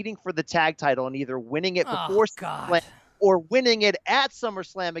competing for the tag title and either winning it before SummerSlam or winning it at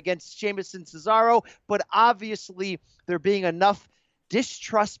SummerSlam against Sheamus and Cesaro. But obviously, there being enough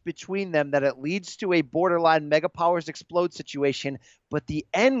distrust between them that it leads to a borderline Mega Powers Explode situation. but the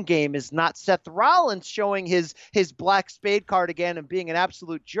end game is not Seth Rollins showing his black spade card again and being an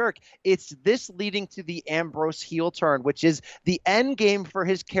absolute jerk. It's this leading to the Ambrose heel turn, which is the end game for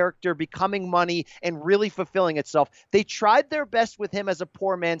his character becoming money and really fulfilling itself. They tried their best with him as a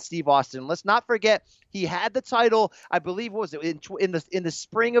poor man Steve Austin. Let's not forget he had the title, I believe, what was it, in the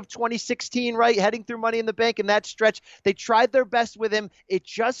spring of 2016, right? Heading through Money in the Bank in that stretch. They tried their best with him. It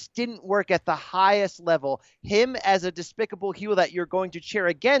just didn't work at the highest level. Him as a despicable heel that you're going to cheer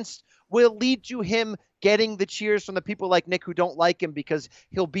against will lead to him getting the cheers from the people like Nick who don't like him because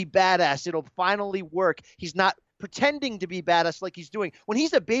he'll be badass. It'll finally work. He's not pretending to be badass like he's doing. When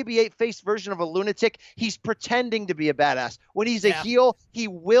he's a baby face version of a lunatic, he's pretending to be a badass. When he's a heel, he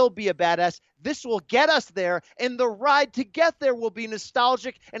will be a badass. This will get us there, and the ride to get there will be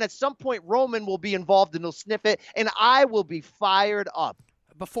nostalgic, and at some point Roman will be involved and he'll sniff it, and I will be fired up.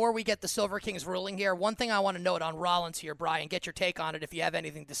 Before we get the Silver King's ruling here, one thing I want to note on Rollins here, Brian, get your take on it if you have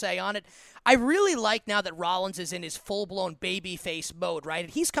anything to say on it. I really like now that Rollins is in his full-blown babyface mode, right?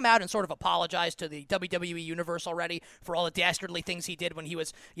 He's come out and sort of apologized to the WWE Universe already for all the dastardly things he did when he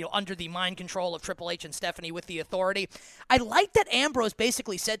was, under the mind control of Triple H and Stephanie with the Authority. I like that Ambrose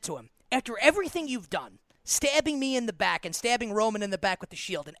basically said to him, after everything you've done, stabbing me in the back and stabbing Roman in the back with the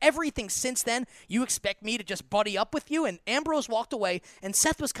Shield, and everything since then, you expect me to just buddy up with you? And Ambrose walked away, and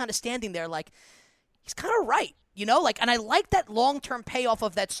Seth was kind of standing there like, he's kind of right. And I like that long-term payoff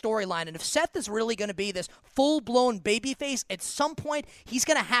of that storyline. And if Seth is really going to be this full-blown babyface, at some point, he's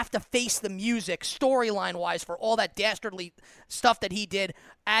going to have to face the music storyline-wise for all that dastardly stuff that he did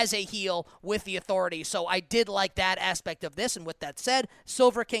as a heel with the Authority. So I did like that aspect of this. And with that said,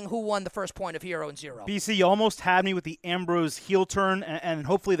 Silver King, who won the first point of Hero and Zero? BC, you almost had me with the Ambrose heel turn, and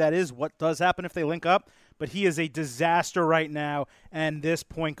hopefully that is what does happen if they link up. But he is a disaster right now, and this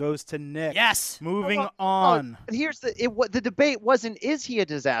point goes to Nick. Yes. Moving on. Here's the debate wasn't, is he a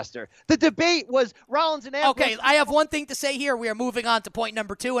disaster? The debate was Rollins and Ambrose. Okay, I have one thing to say here. We are moving on to point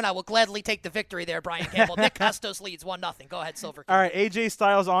number 2, and I will gladly take the victory there, Brian Campbell. Nick Kostos leads 1-0. Go ahead, Silver King. All right, AJ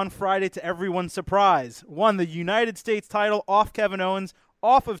Styles on Friday, to everyone's surprise, won the United States title off Kevin Owens,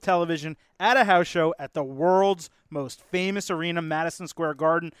 off of television, at a house show at the world's most famous arena, Madison Square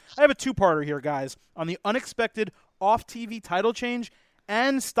Garden. I have a two-parter here, guys, on the unexpected off-TV title change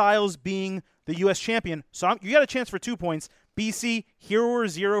and Styles being the U.S. champion. So you got a chance for 2 points. BC, hero or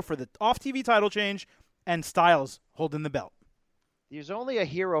zero for the off-TV title change, and Styles holding the belt. There's only a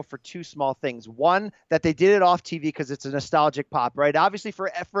hero for 2 small things. One, that they did it off TV because it's a nostalgic pop, right? Obviously,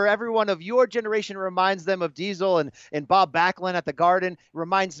 for everyone of your generation, it reminds them of Diesel and Bob Backlund at the Garden. It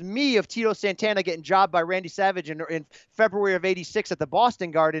reminds me of Tito Santana getting jobbed by Randy Savage in February of '86 at the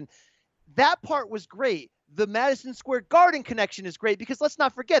Boston Garden. That part was great. The Madison Square Garden connection is great because let's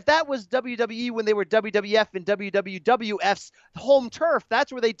not forget that was WWE when they were WWF and WWWF's home turf.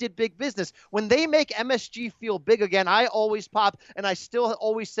 That's where they did big business. When they make MSG feel big again, I always pop, and I still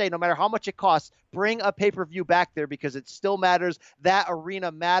always say, no matter how much it costs, bring a pay-per-view back there because it still matters. That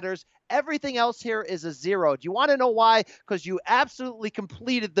arena matters. Everything else here is a zero. Do you want to know why? Because you absolutely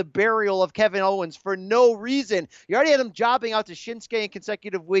completed the burial of Kevin Owens for no reason. You already had him jobbing out to Shinsuke in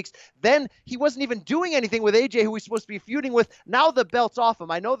consecutive weeks. Then he wasn't even doing anything with AJ, who he's supposed to be feuding with. Now the belt's off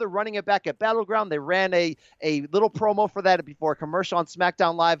him. I know they're running it back at Battleground. They ran a little promo for that before a commercial on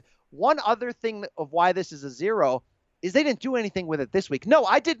SmackDown Live. One other thing of why this is a zero is they didn't do anything with it this week. No,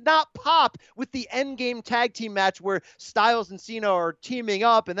 I did not pop with the endgame tag team match where Styles and Cena are teaming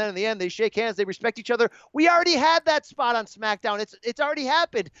up, and then in the end they shake hands, they respect each other. We already had that spot on SmackDown. It's already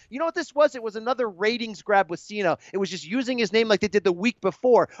happened. You know what this was? It was another ratings grab with Cena. It was just using his name like they did the week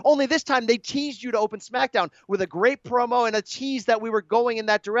before. Only this time they teased you to open SmackDown with a great promo and a tease that we were going in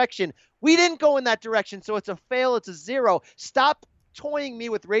that direction. We didn't go in that direction, so it's a fail. It's a zero. Stop toying me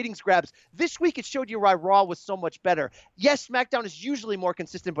with ratings grabs. This week it showed you why Raw was so much better. Yes, SmackDown is usually more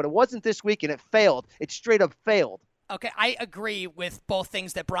consistent, but it wasn't this week, and it failed. It straight up failed. Okay, I agree with both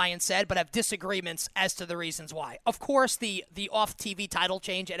things that Brian said, but I have disagreements as to the reasons why. Of course, the off-TV title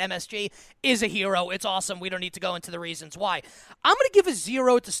change at MSG is a hero. It's awesome. We don't need to go into the reasons why. I'm going to give a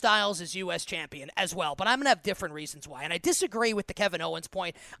zero to Styles as U.S. champion as well, but I'm going to have different reasons why. And I disagree with the Kevin Owens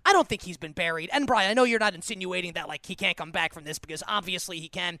point. I don't think he's been buried. And Brian, I know you're not insinuating that like he can't come back from this because obviously he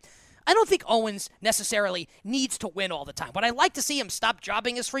can. I don't think Owens necessarily needs to win all the time. Would I like to see him stop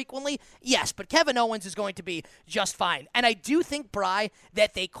jobbing as frequently? Yes, but Kevin Owens is going to be just fine. And I do think, Bri,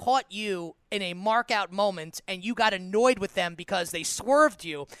 that they caught you in a mark-out moment and you got annoyed with them because they swerved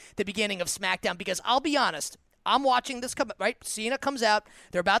you at the beginning of SmackDown. Because I'll be honest, I'm watching this come, right? Cena comes out.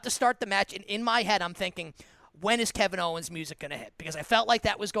 They're about to start the match. And in my head, I'm thinking, when is Kevin Owens' music going to hit? Because I felt like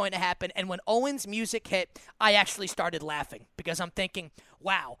that was going to happen. And when Owens' music hit, I actually started laughing because I'm thinking,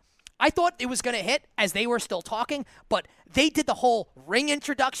 wow. I thought it was going to hit as they were still talking, but they did the whole ring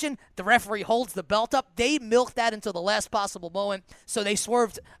introduction. The referee holds the belt up. They milked that until the last possible moment. So they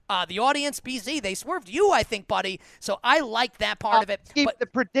swerved the audience, BZ. They swerved you, I think, buddy. So I like that part of it. But the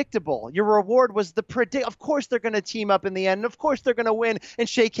predictable. Your reward was the predict. Of course they're going to team up in the end. And of course they're going to win and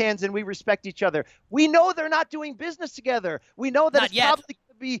shake hands and we respect each other. We know they're not doing business together. We know that Not it's yet. probably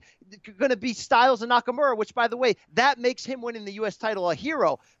going to be Styles and Nakamura, which, by the way, that makes him winning the U.S. title a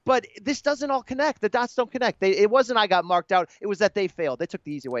hero. But this doesn't all connect. The dots don't connect. It wasn't I got marked out. It was that they failed. They took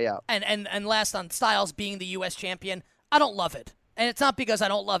the easy way out. And last on Styles being the U.S. champion, I don't love it. And it's not because I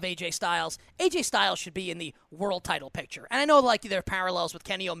don't love AJ Styles. AJ Styles should be in the world title picture. And I know like there are parallels with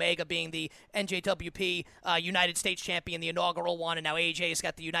Kenny Omega being the NJWP United States champion, the inaugural one, and now AJ's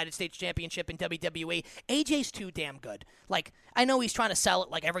got the United States championship in WWE. AJ's too damn good. Like, I know he's trying to sell it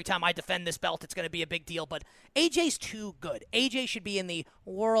like every time I defend this belt, it's going to be a big deal, but AJ's too good. AJ should be in the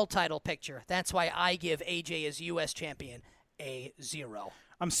world title picture. That's why I give AJ as U.S. champion a 0.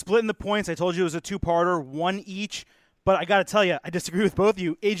 I'm splitting the points. I told you it was a two-parter, one each. But I got to tell you, I disagree with both of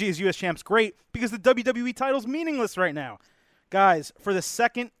you. AJ's U.S. champ's great because the WWE title's meaningless right now. Guys, for the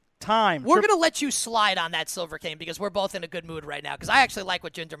second time. We're going to let you slide on that, Silver King, because we're both in a good mood right now, because I actually like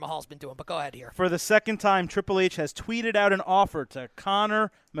what Jinder Mahal's been doing. But go ahead here. For the second time, Triple H has tweeted out an offer to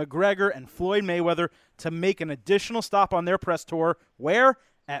Conor McGregor and Floyd Mayweather to make an additional stop on their press tour. Where?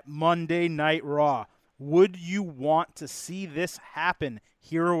 At Monday Night Raw. Would you want to see this happen,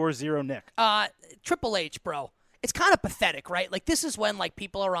 Hero or Zero, Nick? Triple H, bro. It's kind of pathetic, right? Like, this is when, like,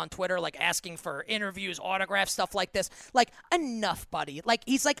 people are on Twitter, like, asking for interviews, autographs, stuff like this. Like, enough, buddy. Like,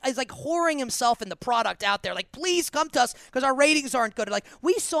 he's whoring himself and the product out there. Like, please come to us because our ratings aren't good. Like,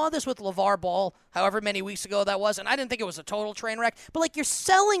 we saw this with LeVar Ball, however many weeks ago that was, and I didn't think it was a total train wreck. But, like, you're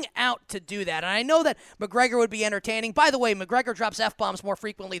selling out to do that. And I know that McGregor would be entertaining. By the way, McGregor drops F-bombs more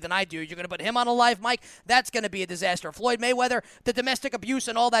frequently than I do. You're going to put him on a live mic? That's going to be a disaster. Floyd Mayweather, the domestic abuse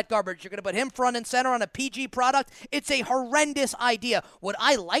and all that garbage. You're going to put him front and center on a PG product? It's a horrendous idea. Would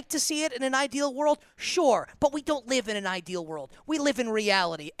I like to see it in an ideal world? Sure, but we don't live in an ideal world. We live in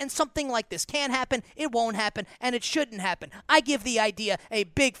reality, and something like this can happen, it won't happen, and it shouldn't happen. I give the idea a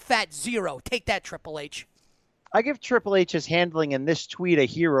big fat 0. Take that, Triple H. I give Triple H's handling in this tweet a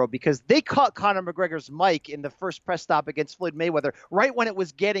hero because they caught Conor McGregor's mic in the first press stop against Floyd Mayweather right when it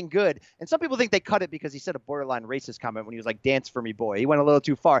was getting good. And some people think they cut it because he said a borderline racist comment when he was like, "Dance for me, boy." He went a little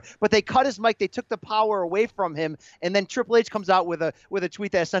too far. But they cut his mic. They took the power away from him. And then Triple H comes out with a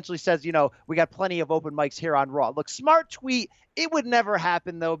tweet that essentially says, you know, we got plenty of open mics here on Raw. Look, smart tweet. It would never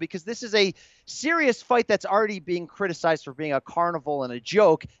happen, though, because this is a serious fight that's already being criticized for being a carnival and a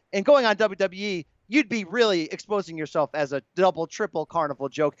joke. And going on WWE, you'd be really exposing yourself as a double, triple carnival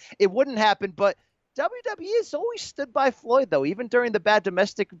joke. It wouldn't happen, but WWE has always stood by Floyd, though, even during the bad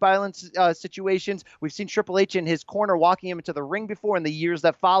domestic violence situations. We've seen Triple H in his corner walking him into the ring before in the years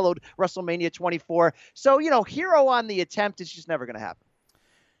that followed WrestleMania 24. So, you know, hero on the attempt is just never going to happen.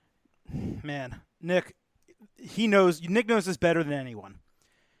 Man, Nick, Nick knows this better than anyone.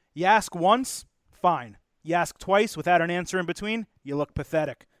 You ask once, fine. You ask twice without an answer in between, you look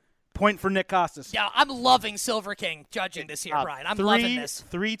pathetic. Point for Nick Kostos. Yeah, I'm loving Silver King judging this here, Brian. I'm loving this.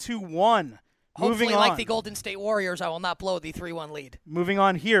 3-2-1. Hopefully, Moving like on. the Golden State Warriors, I will not blow the 3-1 lead. Moving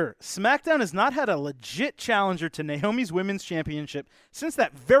on here. SmackDown has not had a legit challenger to Naomi's Women's Championship since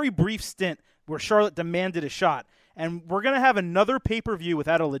that very brief stint where Charlotte demanded a shot. And we're going to have another pay-per-view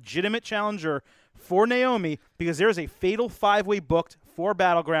without a legitimate challenger for Naomi because there's a fatal 5-way booked for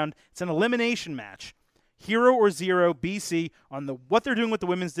Battleground. It's an elimination match. Hero or Zero, BC, on what they're doing with the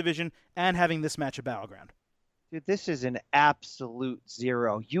women's division and having this match at Battleground. Dude, this is an absolute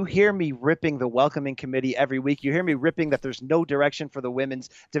 0. You hear me ripping the welcoming committee every week. You hear me ripping that there's no direction for the women's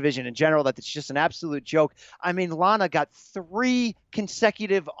division in general, that it's just an absolute joke. I mean, Lana got 3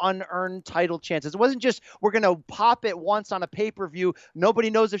 consecutive unearned title chances. It wasn't just we're going to pop it once on a pay-per-view. Nobody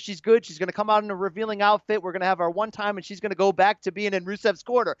knows if she's good. She's going to come out in a revealing outfit. We're going to have our one time, and she's going to go back to being in Rusev's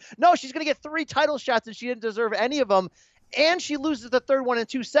corner. No, she's going to get 3 title shots, and she didn't deserve any of them. And she loses the third one in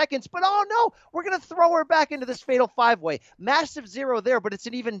 2 seconds. But, oh, no, we're going to throw her back into this fatal 5-way. Massive 0 there, but it's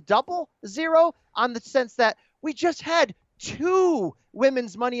an even double 0 on the sense that we just had 2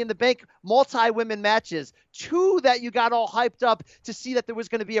 women's Money in the Bank multi-women matches, 2 that you got all hyped up to see that there was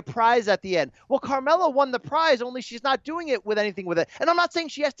going to be a prize at the end. Well, Carmella won the prize, only she's not doing it with anything with it. And I'm not saying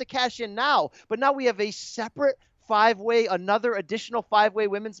she has to cash in now, but now we have a separate another additional 5-way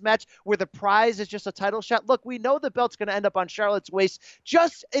women's match where the prize is just a title shot. Look, we know the belt's going to end up on Charlotte's waist.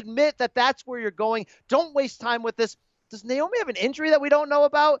 Just admit that that's where you're going. Don't waste time with this. Does Naomi have an injury that we don't know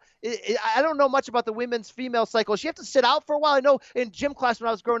about? I don't know much about the women's female cycle. She have to sit out for a while. I know in gym class when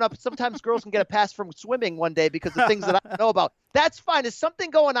I was growing up, sometimes girls can get a pass from swimming one day because of things that I don't know about. That's fine. Is something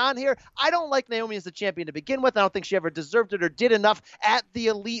going on here? I don't like Naomi as the champion to begin with. I don't think she ever deserved it or did enough at the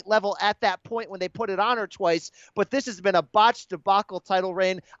elite level at that point when they put it on her twice. But this has been a botched debacle title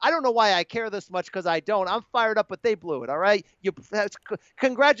reign. I don't know why I care this much because I don't. I'm fired up, but they blew it, all right?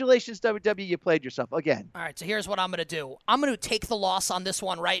 Congratulations, WWE. You played yourself again. All right, so here's what I'm going to do. I'm going to take the loss on this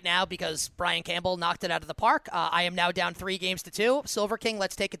one right now because Brian Campbell knocked it out of the park. I am now down 3-2. Silver King,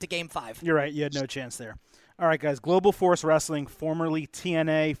 let's take it to Game 5. You're right. You had no chance there. All right, guys. Global Force Wrestling, formerly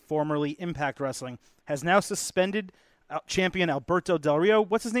TNA, formerly Impact Wrestling, has now suspended champion Alberto Del Rio.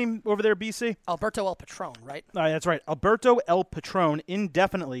 What's his name over there, BC? Alberto El Patron, right? That's right. Alberto El Patron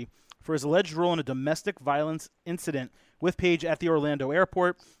indefinitely for his alleged role in a domestic violence incident with Paige at the Orlando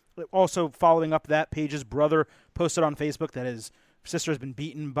airport. Also, following up that, Paige's brother posted on Facebook that his sister has been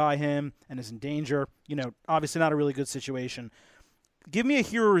beaten by him and is in danger. Obviously not a really good situation. Give me a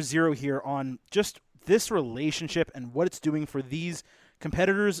hero or zero here on just this relationship and what it's doing for these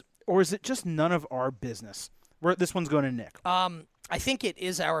competitors, or is it just none of our business? This one's going to Nick. I think it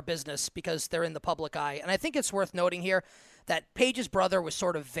is our business because they're in the public eye. And I think it's worth noting here that Paige's brother was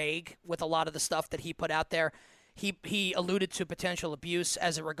sort of vague with a lot of the stuff that he put out there. He alluded to potential abuse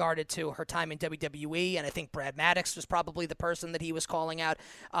as it regarded to her time in WWE, and I think Brad Maddox was probably the person that he was calling out,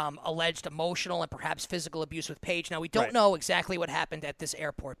 alleged emotional and perhaps physical abuse with Paige. Now, we don't know exactly what happened at this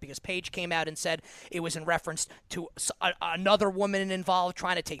airport because Paige came out and said it was in reference to another woman involved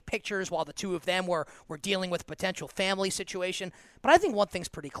trying to take pictures while the two of them were dealing with a potential family situation. But I think one thing's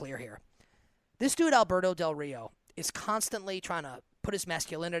pretty clear here. This dude, Alberto Del Rio, is constantly trying to put his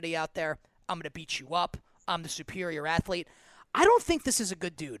masculinity out there. I'm going to beat you up. I'm the superior athlete. I don't think this is a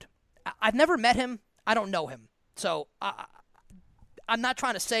good dude. I've never met him. I don't know him. So I'm not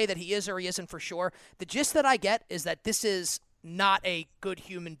trying to say that he is or he isn't for sure. The gist that I get is that this is not a good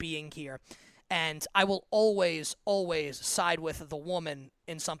human being here. And I will always, always side with the woman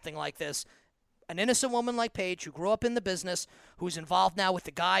in something like this. An innocent woman like Paige who grew up in the business, who's involved now with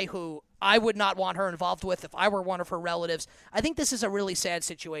the guy who I would not want her involved with if I were one of her relatives. I think this is a really sad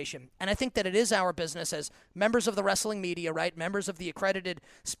situation. And I think that it is our business as members of the wrestling media, right, members of the accredited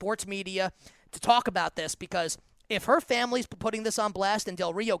sports media, to talk about this because if her family's putting this on blast and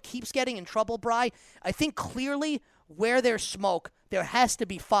Del Rio keeps getting in trouble, Bri, I think clearly where there's smoke, there has to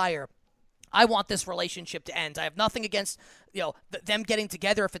be fire. I want this relationship to end. I have nothing against them getting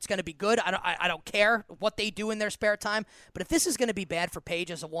together if it's going to be good. I don't care what they do in their spare time. But if this is going to be bad for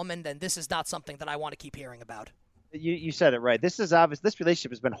Paige as a woman, then this is not something that I want to keep hearing about. You said it right. This is obvious. This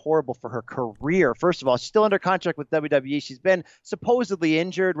relationship has been horrible for her career. First of all, she's still under contract with WWE. She's been supposedly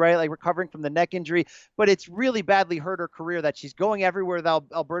injured, right? Like recovering from the neck injury, but it's really badly hurt her career that she's going everywhere with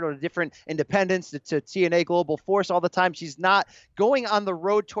Alberto to different independents, to TNA Global Force all the time. She's not going on the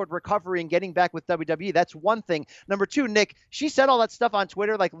road toward recovery and getting back with WWE. That's one thing. Number two, Nick, she said all that stuff on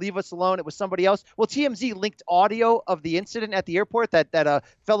Twitter, like leave us alone. It was somebody else. Well, TMZ linked audio of the incident at the airport that a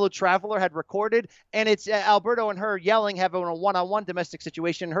fellow traveler had recorded, and it's Alberto and her yelling, having a one-on-one domestic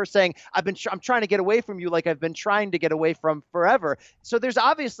situation, her saying, I'm trying to get away from you like I've been trying to get away from forever. So there's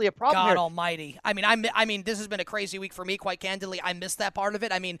obviously a problem here. God almighty. I mean, this has been a crazy week for me, quite candidly. I missed that part of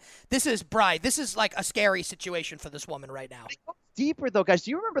it. I mean, this is like a scary situation for this woman right now. Deeper though, guys,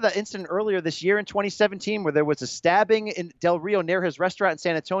 do you remember that incident earlier this year in 2017 where there was a stabbing in Del Rio near his restaurant in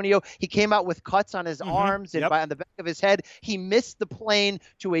San Antonio? He came out with cuts on his arms and on the back of his head. He missed the plane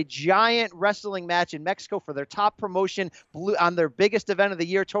to a giant wrestling match in Mexico for their top promotion on their biggest event of the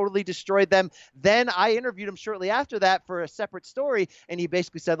year, totally destroyed them. Then I interviewed him shortly after that for a separate story, and he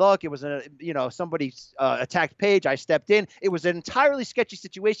basically said, look, it was somebody attacked Paige. I stepped in. It was an entirely sketchy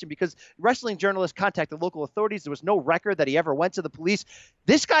situation because wrestling journalists contacted local authorities. There was no record that he ever went to the police.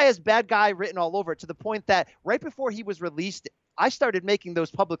 This guy has bad guy written all over it to the point that right before he was released, I started making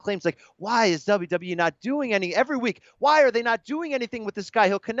those public claims like, why is WWE not doing any every week? Why are they not doing anything with this guy?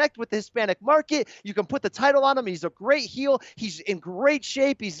 He'll connect with the Hispanic market. You can put the title on him. He's a great heel. He's in great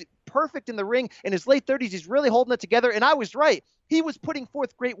shape. He's perfect in the ring. In his late 30s, he's really holding it together. And I was right. He was putting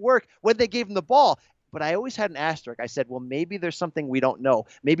forth great work when they gave him the ball. But I always had an asterisk. I said, well, maybe there's something we don't know.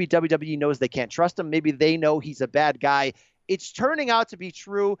 Maybe WWE knows they can't trust him. Maybe they know he's a bad guy. It's turning out to be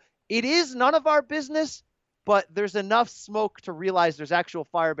true. It is none of our business, but there's enough smoke to realize there's actual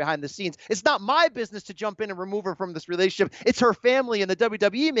fire behind the scenes. It's not my business to jump in and remove her from this relationship. It's her family and the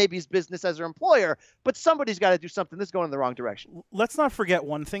WWE maybe's business as her employer, but somebody's got to do something. This is going in the wrong direction. Let's not forget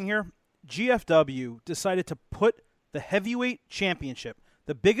one thing here. GFW decided to put the heavyweight championship,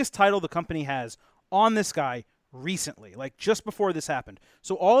 the biggest title the company has, on this guy recently, like just before this happened.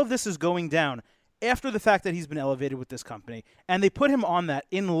 So all of this is going down after the fact that he's been elevated with this company, and they put him on that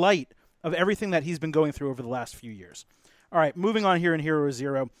in light of everything that he's been going through over the last few years. All right, moving on here in Hero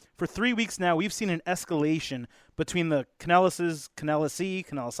Zero. For 3 weeks now, we've seen an escalation between the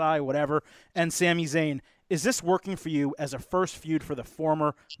Canelisi, whatever, and Sami Zayn. Is this working for you as a first feud for the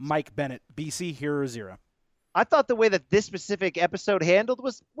former Mike Bennett? BC, Hero Zero. I thought the way that this specific episode handled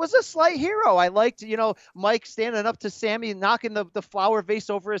was a slight hero. I liked, Mike standing up to Sami, knocking the flower vase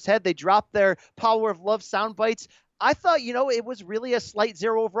over his head. They dropped their Power of Love sound bites. I thought, it was really a slight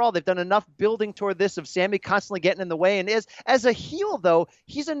zero overall. They've done enough building toward this of Sami constantly getting in the way. And as a heel, though,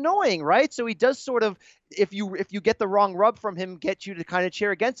 he's annoying, right? So he does sort of, if you get the wrong rub from him, get you to kind of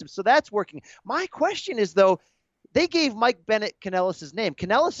cheer against him. So that's working. My question is, though, they gave Mike Bennett Kanellis' name.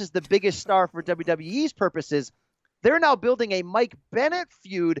 Kanellis is the biggest star for WWE's purposes. They're now building a Mike Bennett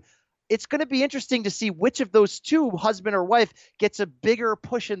feud. It's going to be interesting to see which of those two, husband or wife, gets a bigger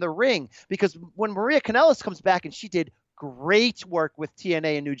push in the ring. Because when Maria Kanellis comes back, and she did great work with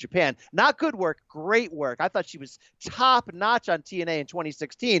TNA in New Japan. Not good work, great work. I thought she was top notch on TNA in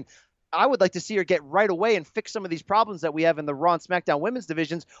 2016. I would like to see her get right away and fix some of these problems that we have in the Raw and SmackDown women's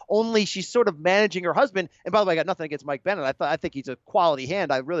divisions, only she's sort of managing her husband. And by the way, I got nothing against Mike Bennett. I think he's a quality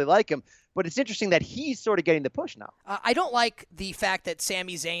hand. I really like him. But it's interesting that he's sort of getting the push now. I don't like the fact that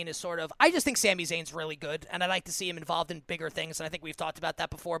Sami Zayn is I just think Sami Zayn's really good, and I like to see him involved in bigger things, and I think we've talked about that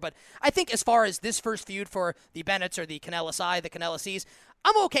before. But I think as far as this first feud for the Bennetts or the Kanellis,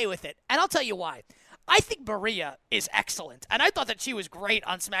 I'm okay with it, and I'll tell you why. I think Maria is excellent, and I thought that she was great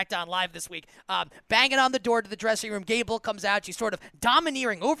on SmackDown Live this week. Banging on the door to the dressing room, Gable comes out. She's sort of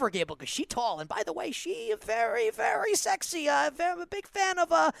domineering over Gable because she's tall, and by the way, she very, very sexy. I'm a big fan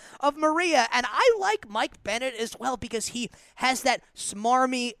of Maria, and I like Mike Bennett as well because he has that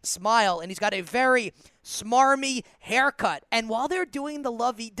smarmy smile, and he's got a very smarmy haircut. And while they're doing the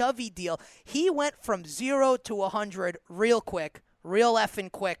lovey-dovey deal, he went from 0 to 100 real quick. Real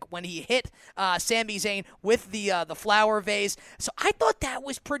effing quick when he hit Sami Zayn with the flower vase. So I thought that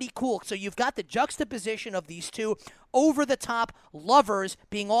was pretty cool. So you've got the juxtaposition of these two over-the-top lovers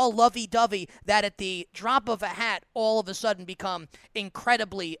being all lovey-dovey that at the drop of a hat all of a sudden become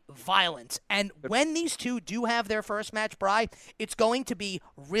incredibly violent. And when these two do have their first match, Bri, it's going to be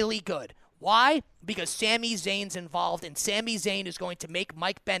really good. Why? Because Sami Zayn's involved, and Sami Zayn is going to make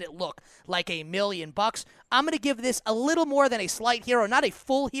Mike Bennett look like $1 million. I'm going to give this a little more than a slight hero, not a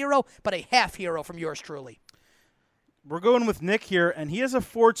full hero, but a half hero from yours truly. We're going with Nick here, and he has a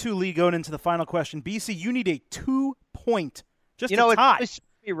 4-2 lead going into the final question. BC, you need a 2-point just to tie. It's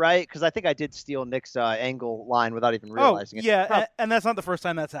right, because I think I did steal Nick's angle line without even realizing it. Yeah, and that's not the first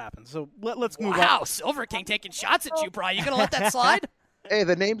time that's happened. So let's move on. Wow, Silver King taking shots at you, Bri. You going to let that slide? Hey,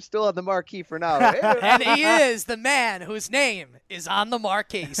 the name's still on the marquee for now. And he is the man whose name is on the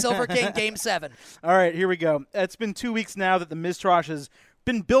marquee. Silver King, Game 7. All right, here we go. It's been 2 weeks now that the Miztosh has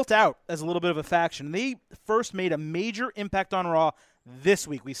been built out as a little bit of a faction. They first made a major impact on Raw this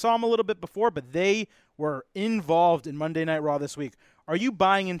week. We saw them a little bit before, but they were involved in Monday Night Raw this week. Are you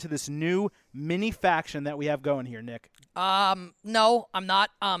buying into this new mini faction that we have going here, Nick? No, I'm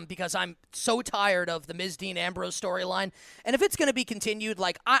not, because I'm so tired of the Miz Dean Ambrose storyline. And if it's going to be continued,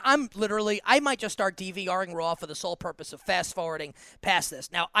 I might just start DVRing Raw for the sole purpose of fast-forwarding past this.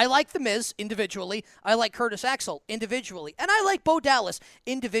 Now, I like The Miz individually. I like Curtis Axel individually. And I like Bo Dallas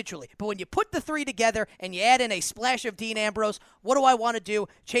individually. But when you put the three together and you add in a splash of Dean Ambrose, what do I want to do?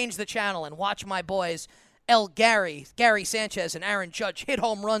 Change the channel and watch my boys Gary Sanchez, and Aaron Judge hit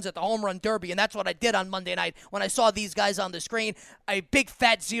home runs at the Home Run Derby, and that's what I did on Monday night when I saw these guys on the screen. A big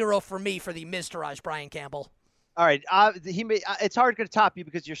fat 0 for me for the Miztourage, Brian Campbell. All right, it's hard to top you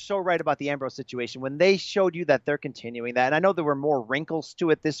because you're so right about the Ambrose situation. When they showed you that they're continuing that, and I know there were more wrinkles to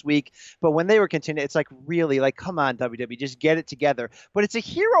it this week, but when they were continuing, it's really come on, WWE, just get it together. But it's a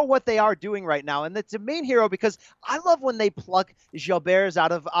hero what they are doing right now, and it's a main hero because I love when they pluck Gilberts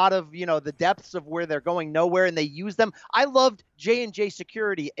out of the depths of where they're going nowhere, and they use them. I loved J&J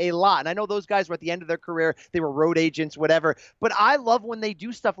Security a lot, and I know those guys were at the end of their career. They were road agents, whatever, but I love when they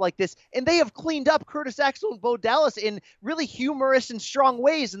do stuff like this, and they have cleaned up Curtis Axel and Bo Dallas in really humorous and strong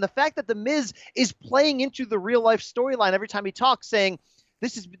ways. And the fact that The Miz is playing into the real life storyline every time he talks, saying,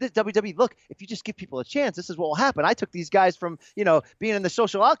 This WWE. Look, if you just give people a chance, this is what will happen. I took these guys from, being in the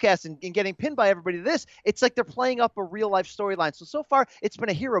social outcast and getting pinned by everybody to this. It's like they're playing up a real life storyline. So far, it's been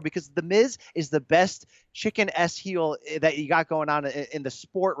a hero because The Miz is the best chicken S heel that you got going on in the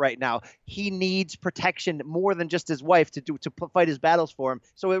sport right now. He needs protection more than just his wife to fight his battles for him.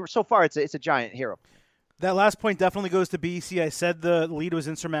 So far, it's a giant hero. That last point definitely goes to BC. I said the lead was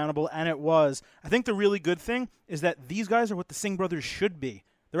insurmountable, and it was. I think the really good thing is that these guys are what the Singh brothers should be.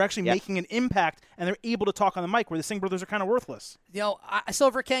 They're actually making an impact, and they're able to talk on the mic, where the Singh brothers are kind of worthless.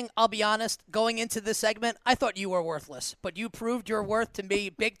 Silver King, I'll be honest, going into this segment, I thought you were worthless. But you proved your worth to me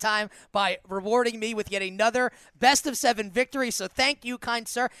big time by rewarding me with yet another best-of-7 victory. So thank you, kind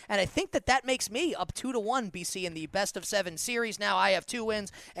sir. And I think that makes me up 2-1, BC, in the best-of-7 series. Now I have 2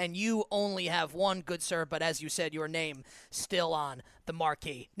 wins, and you only have 1, good sir. But as you said, your name still on the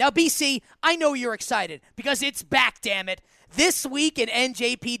marquee. Now, BC, I know you're excited because it's back, damn it. This week in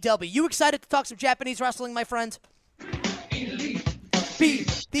NJPW. You excited to talk some Japanese wrestling, my friend? Be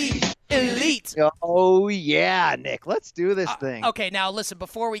the elite. Oh, yeah, Nick. Let's do this thing. Okay, now listen,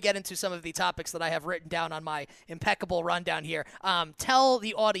 before we get into some of the topics that I have written down on my impeccable rundown here, tell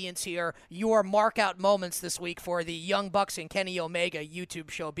the audience here your mark-out moments this week for the Young Bucks and Kenny Omega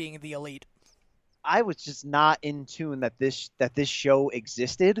YouTube show being the elite. I was just not in tune that this show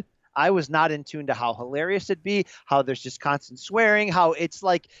existed. I was not in tune to how hilarious it'd be, how there's just constant swearing, how it's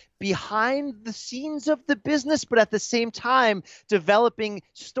like behind the scenes of the business, but at the same time developing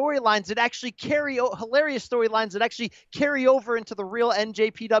storylines that actually hilarious storylines that actually carry over into the real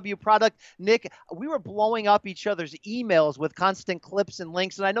NJPW product. Nick, we were blowing up each other's emails with constant clips and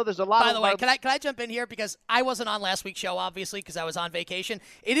links, and I know there's a lot. By the way, can I jump in here because I wasn't on last week's show, obviously, because I was on vacation.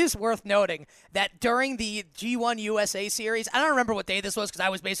 It is worth noting that during the G1 USA series, I don't remember what day this was because I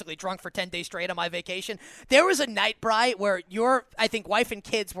was basically drunk for 10 days straight on my vacation. There was a night, Bri, where your, I think, wife and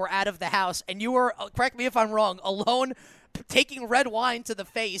kids were out of the house, and you were, correct me if I'm wrong, alone taking red wine to the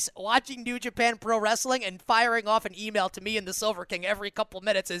face, watching New Japan Pro Wrestling, and firing off an email to me and the Silver King every couple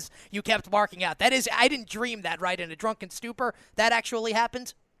minutes as you kept marking out. That is, I didn't dream that, right, in a drunken stupor. That actually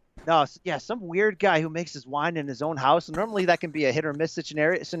happened? No, yeah, some weird guy who makes his wine in his own house. And normally that can be a hit or miss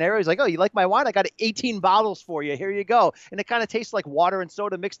scenario. He's like, oh, you like my wine? I got 18 bottles for you. Here you go. And it kind of tastes like water and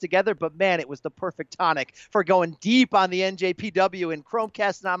soda mixed together. But, man, it was the perfect tonic for going deep on the NJPW and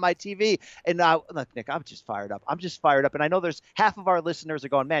Chromecast and on my TV. And look, Nick, I'm just fired up. And I know there's half of our listeners are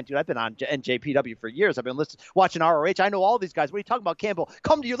going, man, dude, I've been on NJPW for years. I've been watching ROH. I know all these guys. What are you talking about, Campbell?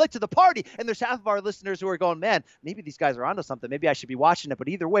 Come to you late to the party. And there's half of our listeners who are going, man, maybe these guys are onto something. Maybe I should be watching it. But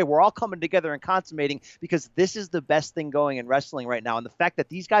either way, we're all coming together and consummating because this is the best thing going in wrestling right now. And the fact that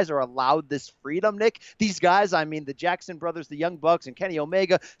these guys are allowed this freedom, Nick, these guys, I mean, the Jackson brothers, the Young Bucks, and Kenny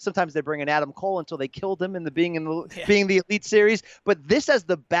Omega, sometimes they bring in Adam Cole until they killed him in being the Elite Series. But this as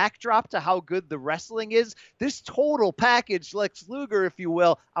the backdrop to how good the wrestling is, this total package, Lex Luger, if you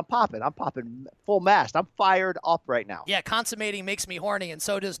will, I'm popping full mast. I'm fired up right now. Yeah, consummating makes me horny, and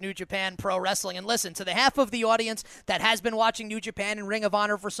so does New Japan Pro Wrestling. And listen, to the half of the audience that has been watching New Japan and Ring of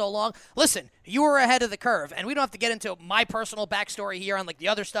Honor for so long, listen, you were ahead of the curve, and we don't have to get into my personal backstory here on like the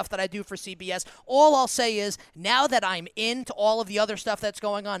other stuff that I do for CBS. All I'll say is, now that I'm into all of the other stuff that's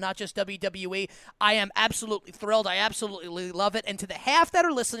going on, not just WWE, I am absolutely thrilled. I absolutely love it. And to the half that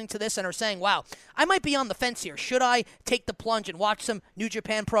are listening to this and are saying, wow, I might be on the fence here. Should I take the plunge and watch some New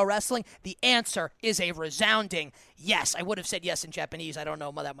Japan Pro Wrestling? The answer is a resounding yes. I would have said yes in Japanese. I don't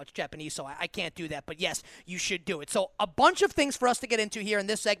know that much Japanese, so I can't do that. But yes, you should do it. So a bunch of things for us to get into here in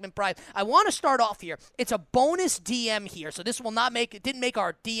this segment, Brian. I want to start off here. It's a bonus DM here, so this will not make, it didn't make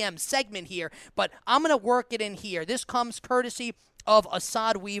our DM segment here, but I'm going to work it in here. This comes courtesy of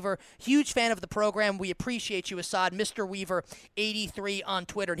Assad Weaver, huge fan of the program. We appreciate you, Assad. Mr. Weaver 83 on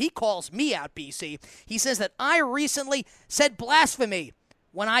Twitter. And he calls me out, BC. He says that I recently said blasphemy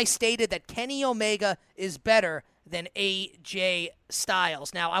when I stated that Kenny Omega is better than AJ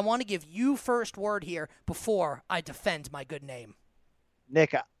Styles. Now, I want to give you first word here before I defend my good name.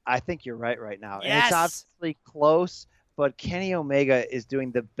 Nick, I think you're right now. Yes. And it's obviously close, but Kenny Omega is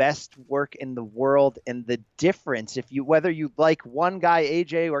doing the best work in the world, and the difference, whether you like one guy,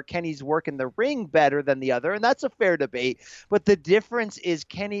 AJ, or Kenny's work in the ring better than the other, and that's a fair debate, but the difference is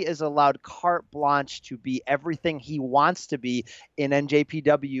Kenny is allowed carte blanche to be everything he wants to be in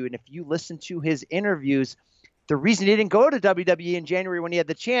NJPW, and if you listen to his interviews, the reason he didn't go to WWE in January when he had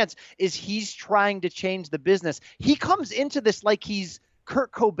the chance is he's trying to change the business. He comes into this like he's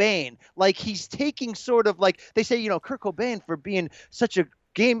Kurt Cobain, like he's taking sort of like they say, Kurt Cobain for being such a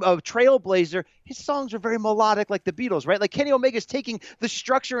game of Trailblazer, his songs are very melodic like the Beatles, right? Like Kenny Omega's taking the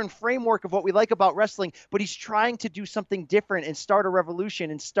structure and framework of what we like about wrestling, but he's trying to do something different and start a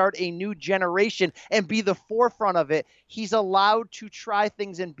revolution and start a new generation and be the forefront of it. He's allowed to try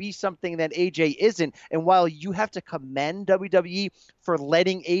things and be something that AJ isn't. And while you have to commend WWE for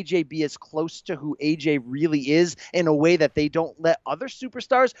letting AJ be as close to who AJ really is in a way that they don't let other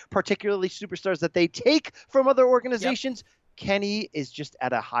superstars, particularly superstars that they take from other organizations, Kenny is just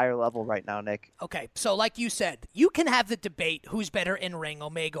at a higher level right now, Nick. Okay, so like you said, you can have the debate who's better in ring,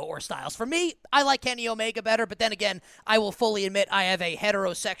 Omega or Styles. For me, I like Kenny Omega better, but then again, I will fully admit I have a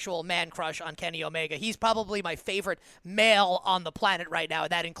heterosexual man crush on Kenny Omega. He's probably my favorite male on the planet right now.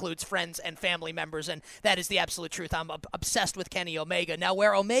 That includes friends and family members, and that is the absolute truth. I'm obsessed with Kenny Omega. Now,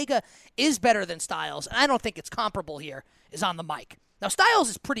 where Omega is better than Styles, and I don't think it's comparable here, is on the mic. Now, Styles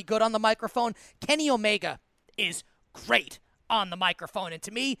is pretty good on the microphone. Kenny Omega is great on the microphone, and to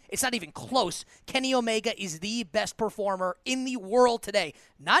me, it's not even close. Kenny Omega is the best performer in the world today.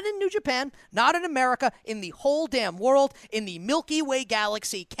 Not in New Japan, not in America, in the whole damn world, in the Milky Way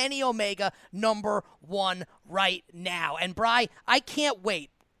galaxy. Kenny Omega, number one right now. And Bri, I can't wait.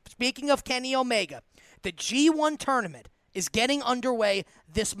 Speaking of Kenny Omega, the G1 tournament is getting underway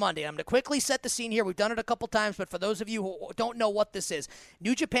this Monday. I'm going to quickly set the scene here. We've done it a couple times, but for those of you who don't know what this is,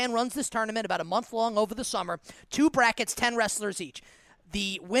 New Japan runs this tournament about a month long over the summer. 2 brackets, 10 wrestlers each.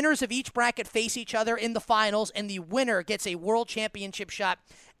 The winners of each bracket face each other in the finals, and the winner gets a world championship shot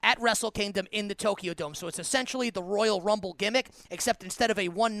at Wrestle Kingdom in the Tokyo Dome. So it's essentially the Royal Rumble gimmick, except instead of a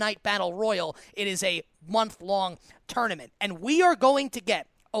one-night battle royal, it is a month-long tournament. And we are going to get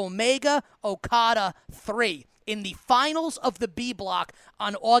Omega Okada 3 in the finals of the B block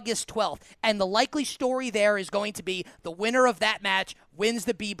on August 12th. And the likely story there is going to be the winner of that match wins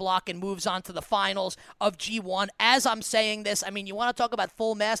the B block and moves on to the finals of G1. As I'm saying this, I mean, you want to talk about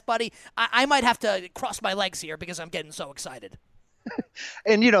full mass, buddy? I might have to cross my legs here because I'm getting so excited.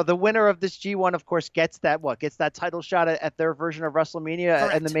 And, you know, the winner of this G1, of course, gets that title shot at their version of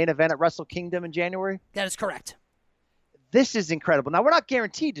WrestleMania and the main event at Wrestle Kingdom in January? That is correct. This is incredible. Now, we're not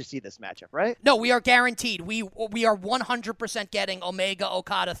guaranteed to see this matchup, right? No, we are guaranteed. We are 100% getting Omega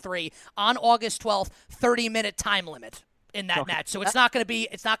Okada 3 on August 12th, 30-minute time limit in that match. So it's not going to be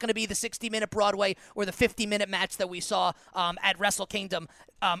the 60-minute Broadway or the 50-minute match that we saw at Wrestle Kingdom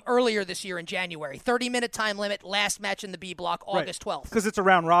earlier this year in January. 30-minute time limit, last match in the B block, August 12th. Because it's a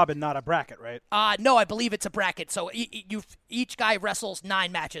round robin, not a bracket, right? No, I believe it's a bracket. So each guy wrestles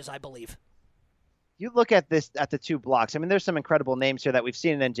 9 matches, I believe. You look at this at the 2 blocks. I mean, there's some incredible names here that we've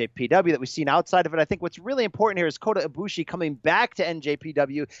seen in NJPW that we've seen outside of it. I think what's really important here is Kota Ibushi coming back to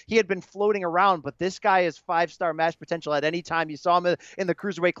NJPW. He had been floating around, but this guy is 5-star match potential at any time. You saw him in the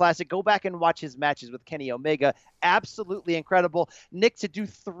Cruiserweight Classic. Go back and watch his matches with Kenny Omega. Absolutely incredible. Nick, to do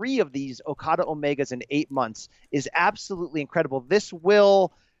 3 of these Okada Omegas in 8 months is absolutely incredible.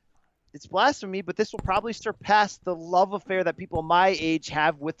 It's blasphemy, but this will probably surpass the love affair that people my age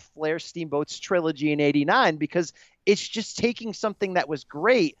have with Flair Steamboat's trilogy in '89, because it's just taking something that was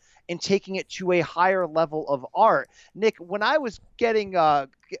great and taking it to a higher level of art. Nick, when I was going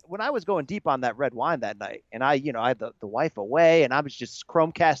deep on that red wine that night, and I had the wife away, and I was just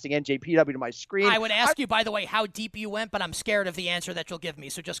Chromecasting NJPW to my screen. I would ask you, by the way, how deep you went, but I'm scared of the answer that you'll give me,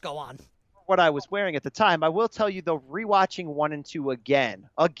 so just go on. What I was wearing at the time. I will tell you, though, rewatching 1 and 2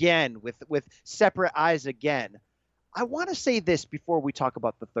 again with separate eyes again, I want to say this before we talk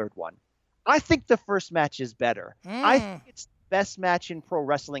about the third one. I think the first match is better. I think it's the best match in pro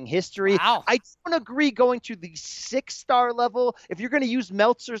wrestling history. Wow. I don't agree going to the 6-star level. If you're going to use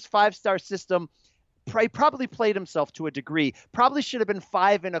Meltzer's 5-star system, probably played himself to a degree. Probably should have been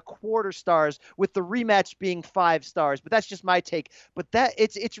 5.25 stars with the rematch being 5 stars, but that's just my take. But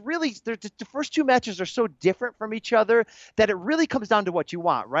it's really the first 2 matches are so different from each other that it really comes down to what you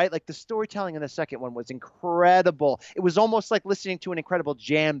want, right? Like the storytelling in the second one was incredible. It was almost like listening to an incredible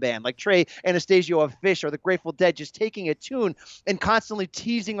jam band, like Trey Anastasio of Phish or the Grateful Dead, just taking a tune and constantly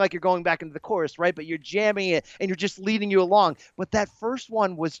teasing like you're going back into the chorus, right? But you're jamming it and you're just leading you along. But that first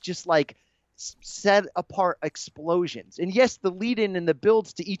one was just like set apart explosions. And yes, the lead-in and the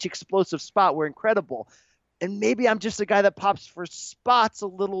builds to each explosive spot were incredible. And maybe I'm just a guy that pops for spots a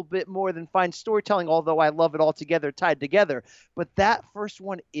little bit more than fine storytelling, although I love it all together, tied together. But that first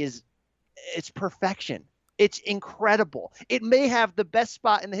one it's perfection. It's incredible. It may have the best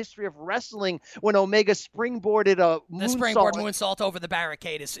spot in the history of wrestling when Omega springboarded a moonsault. The springboard moonsault over the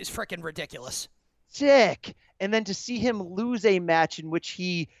barricade is freaking ridiculous. Sick. And then to see him lose a match in which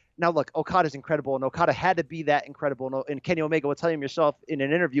he Now, look, Okada's incredible, and Okada had to be that incredible. And Kenny Omega will tell him yourself in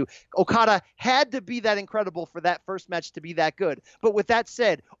an interview, Okada had to be that incredible for that first match to be that good. But with that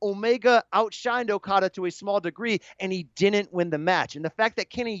said, Omega outshined Okada to a small degree, and he didn't win the match. And the fact that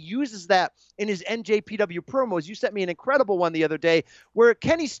Kenny uses that in his NJPW promos, you sent me an incredible one the other day, where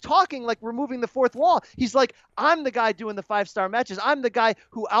Kenny's talking like removing the fourth wall. He's like, I'm the guy doing the 5-star matches. I'm the guy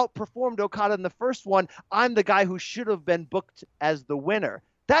who outperformed Okada in the first one. I'm the guy who should have been booked as the winner.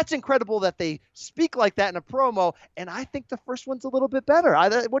 That's incredible that they speak like that in a promo, and I think the first one's a little bit better.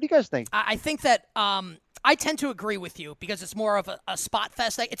 What do you guys think? I think that I tend to agree with you because it's more of a spot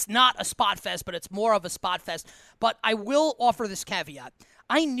fest. It's not a spot fest, but it's more of a spot fest. But I will offer this caveat.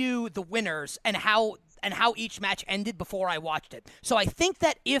 I knew the winners and how each match ended before I watched it. So I think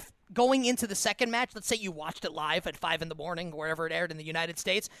that if going into the second match, let's say you watched it live at 5 in the morning, wherever it aired in the United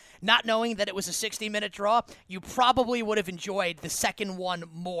States, not knowing that it was a 60-minute draw, you probably would have enjoyed the second one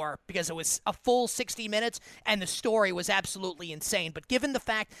more because it was a full 60 minutes and the story was absolutely insane. But given the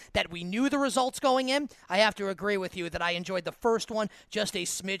fact that we knew the results going in, I have to agree with you that I enjoyed the first one just a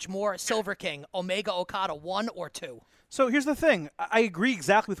smidge more. Silver King, Omega Okada, 1 or 2? So here's the thing. I agree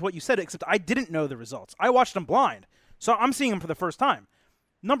exactly with what you said, except I didn't know the results. I watched them blind, so I'm seeing them for the first time.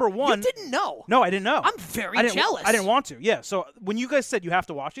 Number one... You didn't know? No, I didn't know. I'm very jealous. I didn't want to, yeah. So when you guys said you have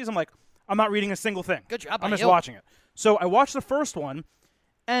to watch these, I'm like, I'm not reading a single thing. Good job, I'm just watching it. So I watched the first one,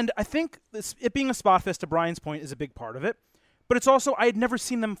 and I think it being a spot fest, to Brian's point, is a big part of it. But it's also, I had never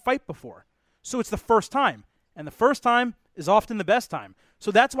seen them fight before. So it's the first time. And the first time is often the best time.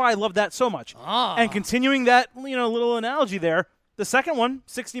 So that's why I love that so much. And continuing that, little analogy there, the second one,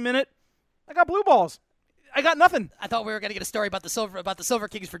 60-minute, I got blue balls. I got nothing. I thought we were going to get a story about the Silver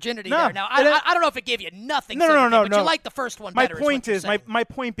King's virginity there. Now, I don't know if it gave you nothing. No. But you like the first one better. My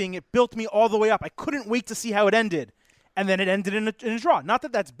point being, it built me all the way up. I couldn't wait to see how it ended. And then it ended in a draw. Not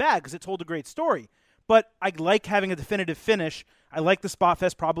that that's bad, because it told a great story. But I like having a definitive finish. I like the spot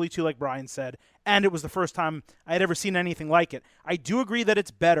fest probably too, like Brian said. And it was the first time I had ever seen anything like it. I do agree that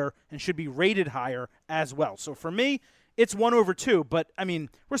it's better and should be rated higher as well. So for me, it's 1 over 2, but, I mean,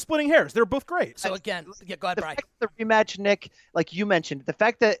 we're splitting hairs. They're both great. So, again, go ahead, Brian. The rematch, Nick, like you mentioned, the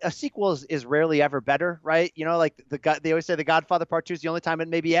fact that a sequel is rarely ever better, right? Like they always say The Godfather Part 2 is the only time it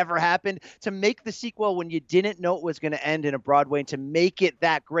maybe ever happened. To make the sequel when you didn't know it was going to end in a Broadway and to make it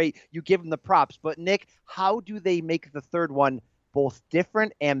that great, you give them the props. But, Nick, how do they make the third one both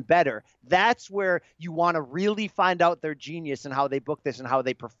different and better? That's where you want to really find out their genius and how they book this and how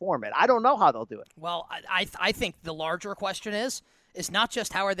they perform it. I don't know how they'll do it. Well, I think the larger question is not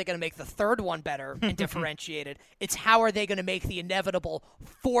just how are they going to make the third one better and differentiated. It's how are they going to make the inevitable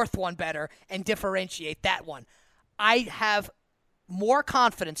fourth one better and differentiate that one. I have more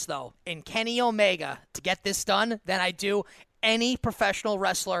confidence, though, in Kenny Omega to get this done than I do any professional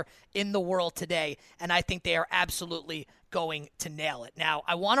wrestler in the world today, and I think they are absolutely going to nail it. Now,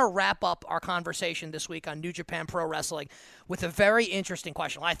 I want to wrap up our conversation this week on New Japan Pro Wrestling with a very interesting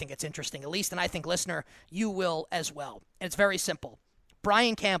question. Well, I think it's interesting, at least, and I think, listener, you will as well. And it's very simple.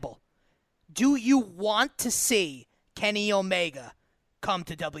 Brian Campbell, do you want to see Kenny Omega come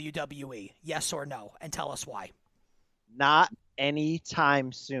to WWE? Yes or no? And tell us why. Not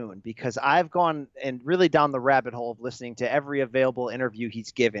anytime soon, because I've gone and really down the rabbit hole of listening to every available interview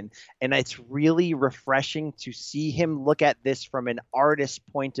he's given, and it's really refreshing to see him look at this from an artist's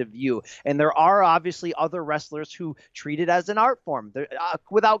point of view. And there are obviously other wrestlers who treat it as an art form.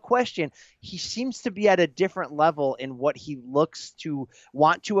 Without question, he seems to be at a different level in what he looks to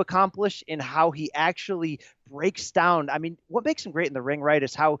want to accomplish and how he actually breaks down. I mean, what makes him great in the ring, right,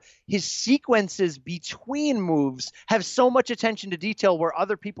 is how his sequences between moves have so much attention to detail where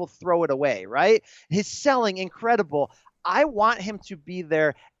other people throw it away, right? His selling, incredible. I want him to be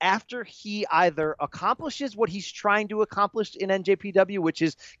there after he either accomplishes what he's trying to accomplish in NJPW, which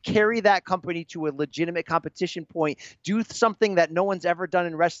is carry that company to a legitimate competition point, do something that no one's ever done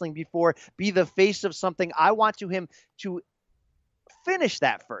in wrestling before, be the face of something. I want him to finish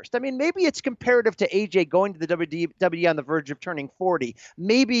that first. I mean, maybe it's comparative to AJ going to the WWE on the verge of turning 40.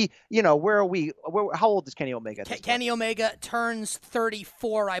 Maybe, where are we? How old is Kenny Omega? Kenny Omega turns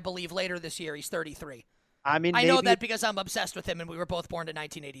 34, I believe, later this year. He's 33. I mean, I know that because I'm obsessed with him, and we were both born in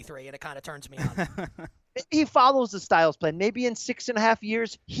 1983, and it kind of turns me on. Maybe he follows the Styles plan. Maybe in 6.5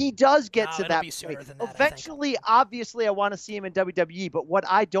 years, he does get to that point. Eventually, obviously, I want to see him in WWE, but what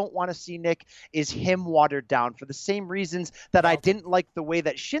I don't want to see, Nick, is him watered down for the same reasons that I didn't like the way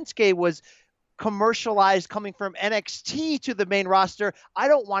that Shinsuke was commercialized coming from NXT to the main roster. I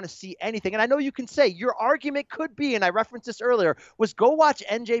don't want to see anything. And I know you can say your argument could be, and I referenced this earlier, was go watch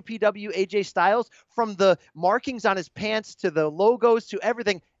NJPW AJ Styles from the markings on his pants to the logos to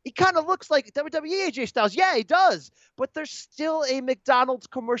everything. He kind of looks like WWE AJ Styles. Yeah, he does. But there's still a McDonald's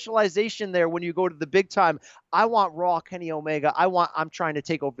commercialization there when you go to the big time. I want Raw Kenny Omega. I'm trying to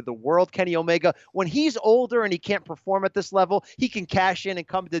take over the world Kenny Omega. When he's older and he can't perform at this level, he can cash in and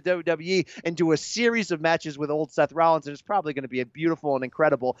come to WWE and do a series of matches with old Seth Rollins, and it's probably going to be beautiful and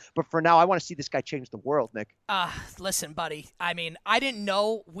incredible. But for now, I want to see this guy change the world, Nick. Listen, buddy. I mean, I didn't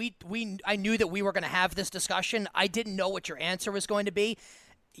know. I knew that we were going to have this discussion. I didn't know what your answer was going to be.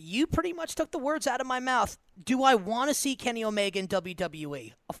 You pretty much took the words out of my mouth. Do I want to see Kenny Omega in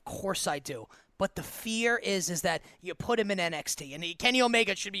WWE? Of course I do. But the fear is that you put him in NXT, and Kenny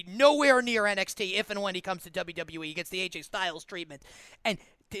Omega should be nowhere near NXT if and when he comes to WWE. He gets the AJ Styles treatment. And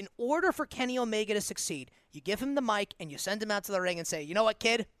in order for Kenny Omega to succeed, you give him the mic and you send him out to the ring and say, you know what,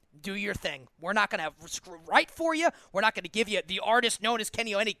 kid? Do your thing. We're not going to write for you. We're not going to give you the artist known as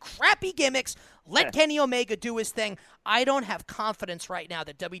Kenny any crappy gimmicks. Let Kenny Omega do his thing. I don't have confidence right now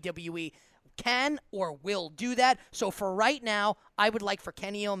that WWE can or will do that. So for right now, I would like for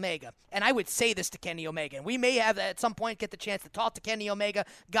Kenny Omega, and I would say this to Kenny Omega, and we may have at some point get the chance to talk to Kenny Omega,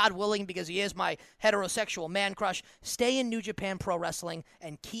 God willing, because he is my heterosexual man crush. Stay in New Japan Pro Wrestling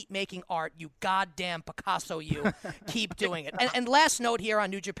and keep making art, you goddamn Picasso, you. Keep doing it. And last note here on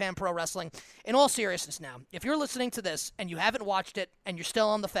New Japan Pro Wrestling, in all seriousness now, if you're listening to this and you haven't watched it and you're still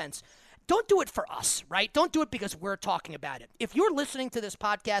on the fence, don't do it for us, right? Don't do it because we're talking about it. If you're listening to this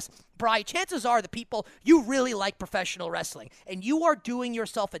podcast, Bri, chances are the people, you really like professional wrestling. And you are doing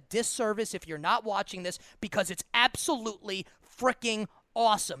yourself a disservice if you're not watching this because it's absolutely freaking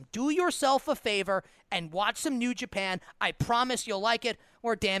awesome. Do yourself a favor and watch some New Japan. I promise you'll like it,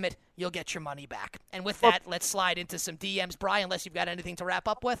 or damn it, you'll get your money back. And with that, let's slide into some DMs. Bri, unless you've got anything to wrap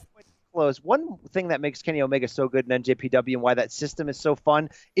up with. Close. One thing that makes Kenny Omega so good in NJPW and why that system is so fun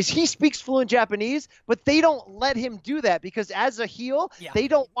is he speaks fluent Japanese, but they don't let him do that because as a heel, they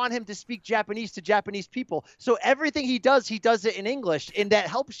don't want him to speak Japanese to Japanese people. So everything he does it in English. And that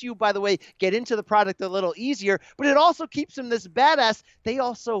helps you, by the way, get into the product a little easier, but it also keeps him this badass. They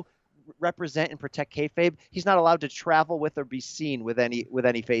also represent and protect kayfabe. He's not allowed to travel with or be seen with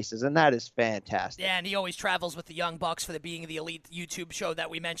any faces, and that is fantastic. Yeah, and he always travels with the Young Bucks for the Being the Elite YouTube show that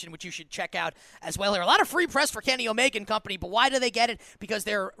we mentioned, which you should check out as well. There are a lot of free press for Kenny Omega and company, but why do they get it? Because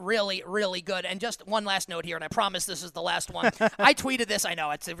they're really, really good. And just one last note here, and I promise this is the last one. I tweeted this. I know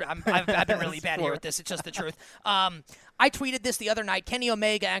I've been really bad here with this. It's just the truth. I tweeted this the other night. Kenny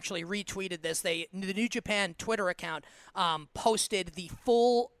Omega actually retweeted this. The New Japan Twitter account posted the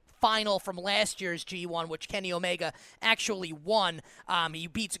full final from last year's G1, which Kenny Omega actually won. He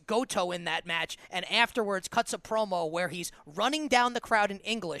beats Goto in that match, and afterwards cuts a promo where he's running down the crowd in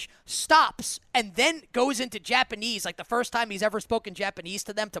English, stops, and then goes into Japanese, like the first time he's ever spoken Japanese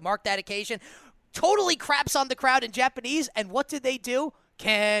to them to mark that occasion. Totally craps on the crowd in Japanese, and what did they do?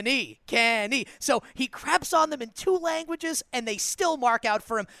 Kenny. So he craps on them in two languages, and they still mark out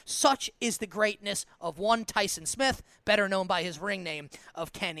for him. Such is the greatness of one Tyson Smith, better known by his ring name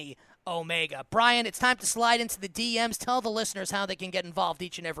of Kenny Omega. Brian, it's time to slide into the DMs. Tell the listeners how they can get involved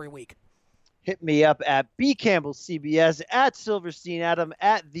each and every week. Hit me up at B Campbell CBS, at Silverstein Adam,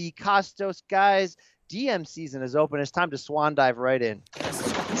 at the Kostos. Guys, DM season is open. It's time to swan dive right in.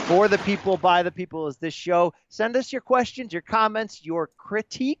 For the people, by the people is this show. Send us your questions, your comments, your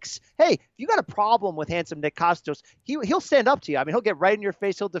critiques. Hey, if you got a problem with handsome Nick Kostos, he'll stand up to you. I mean, he'll get right in your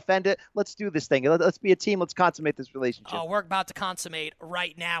face. He'll defend it. Let's do this thing. Let's be a team. Let's consummate this relationship. Oh, we're about to consummate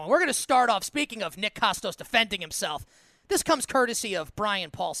right now. And we're going to start off, speaking of Nick Kostos defending himself, this comes courtesy of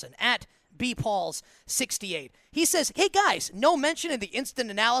Brian Paulson at BPauls68. He says, hey guys, no mention in the instant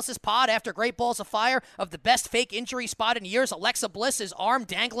analysis pod after Great Balls of Fire of the best fake injury spot in years, Alexa Bliss's arm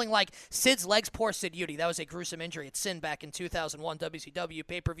dangling like Sid's legs. Poor Sid Udy. That was a gruesome injury at Sin back in 2001 WCW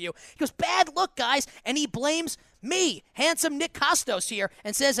pay-per-view. He goes, bad look, guys, and he blames me, handsome Nick Kostos here,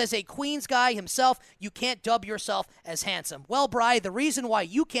 and says as a Queens guy himself, you can't dub yourself as handsome. Well, Bri, the reason why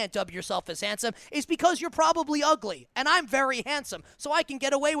you can't dub yourself as handsome is because you're probably ugly, and I'm very handsome, so I can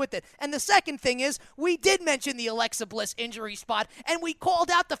get away with it. And the second thing is, we did mention the Alexa Bliss injury spot, and we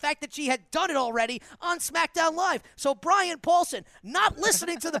called out the fact that she had done it already on SmackDown Live. So Brian Paulson, not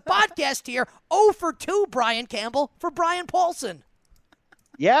listening to the podcast here, 0 for 2, Brian Campbell, for Brian Paulson.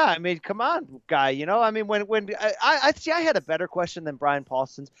 Yeah, I mean, come on, guy. You know, I mean, when I see, I had a better question than Brian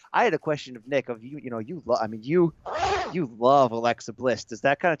Paulson's. I had a question of Nick of you love Alexa Bliss. Does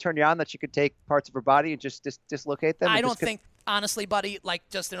that kind of turn you on that you could take parts of her body and just dislocate them? I don't think, honestly, buddy, like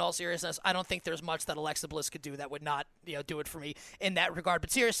just in all seriousness, I don't think there's much that Alexa Bliss could do that would not, do it for me in that regard.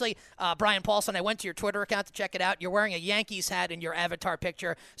 But seriously, Brian Paulson, I went to your Twitter account to check it out. You're wearing a Yankees hat in your avatar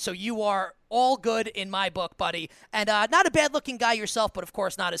picture, so you are all good in my book, buddy. And not a bad-looking guy yourself, but of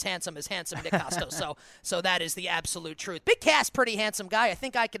course not as handsome Nick Kostos. So that is the absolute truth. Big Cass, pretty handsome guy. I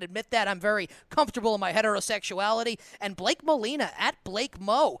think I can admit that. I'm very comfortable in my heterosexuality. And Blake Molina at Blake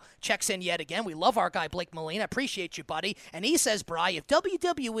Mo checks in yet again. We love our guy Blake Molina. Appreciate you, buddy. And he says, Bri, if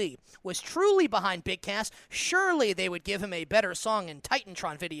WWE was truly behind Big Cass, surely they would give him a better song in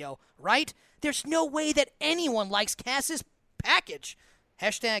Titantron video, right? There's no way that anyone likes Cass's package.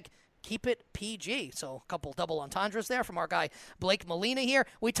 Hashtag keep it PG. So a couple double entendres there from our guy Blake Molina here.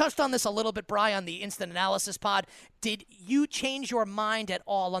 We touched on this a little bit, Bri, on the Instant Analysis pod. Did you change your mind at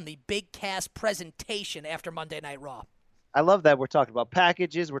all on the Big Cass presentation after Monday Night Raw? I love that we're talking about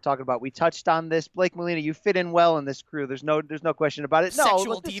packages. We're talking about, we touched on this. Blake Molina, you fit in well in this crew. There's no question about it.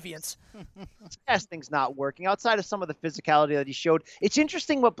 Sexual deviance. This thing's not working outside of some of the physicality that he showed. It's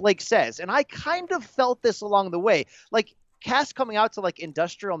interesting what Blake says, and I kind of felt this along the way. Like, Cass coming out to like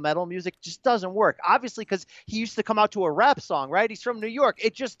industrial metal music just doesn't work. Obviously, because he used to come out to a rap song, right? He's from New York.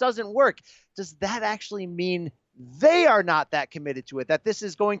 It just doesn't work. Does that actually mean they are not that committed to it, that this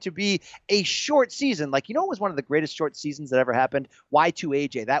is going to be a short season? Like, it was one of the greatest short seasons that ever happened.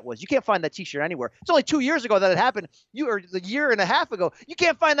 Y2AJ, that was. You can't find that T-shirt anywhere. It's only 2 years ago that it happened. Or a year and a half ago. You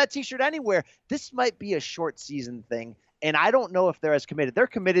can't find that T-shirt anywhere. This might be a short season thing. And I don't know if they're as committed. They're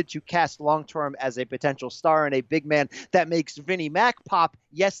committed to Cass long-term as a potential star and a big man that makes Vinnie Mac pop.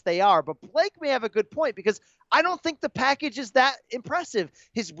 Yes, they are. But Blake may have a good point, because I don't think the package is that impressive.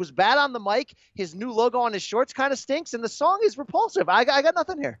 His was bad on the mic. His new logo on his shorts kind of stinks, and the song is repulsive. I got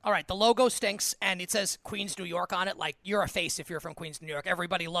nothing here. All right, the logo stinks, and it says Queens, New York on it. Like, you're a face if you're from Queens, New York.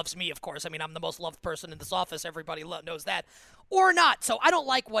 Everybody loves me, of course. I mean, I'm the most loved person in this office. Everybody knows that. Or not. So I don't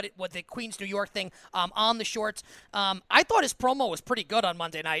like what the Queens, New York thing on the shorts. I thought his promo was pretty good on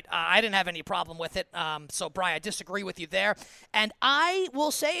Monday night. I didn't have any problem with it. So, Bri, I disagree with you there. And I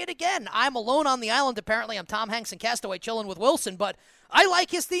will say it again. I'm alone on the island, apparently. I'm Tom Hanks and Castaway chilling with Wilson, but I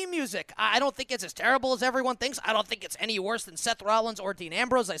like his theme music. I don't think it's as terrible as everyone thinks. I don't think it's any worse than Seth Rollins or Dean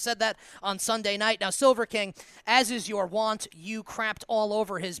Ambrose. I said that on Sunday night. Now, Silver King, as is your wont, you crapped all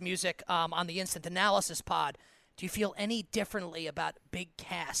over his music on the Instant Analysis pod. Do you feel any differently about Big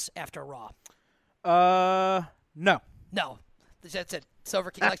Cass after Raw? No. No. That's it.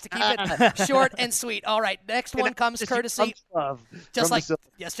 Silver King likes to keep it short and sweet. All right, next one comes courtesy. Just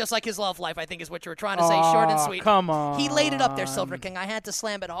like his love life, I think is what you were trying to say. Short and sweet. Come on. He laid it up there, Silver King. I had to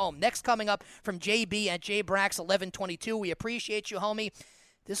slam it home. Next coming up from JB at JBrax1122. We appreciate you, homie.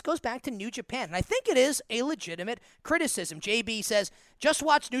 This goes back to New Japan, and I think it is a legitimate criticism. JB says, just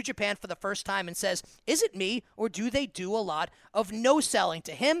watched New Japan for the first time and says, is it me, or do they do a lot of no-selling?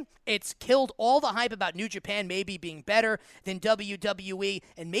 To him, it's killed all the hype about New Japan maybe being better than WWE,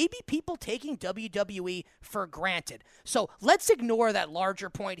 and maybe people taking WWE for granted. So let's ignore that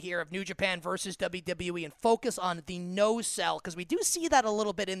larger point here of New Japan versus WWE and focus on the no-sell, because we do see that a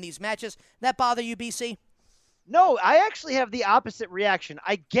little bit in these matches. That bother you, BC? No, I actually have the opposite reaction.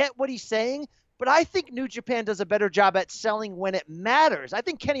 I get what he's saying, but I think New Japan does a better job at selling when it matters. I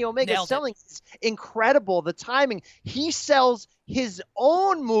think Kenny Omega's selling is incredible. The timing. He sells his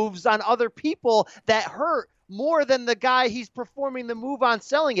own moves on other people that hurt more than the guy he's performing the move on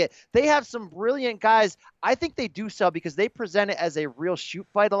selling it. They have some brilliant guys. I think they do sell because they present it as a real shoot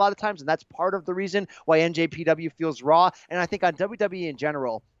fight a lot of times, and that's part of the reason why NJPW feels raw. And I think on WWE in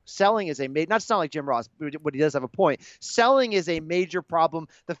general, selling is not to sound like Jim Ross, but he does have a point. Selling is a major problem.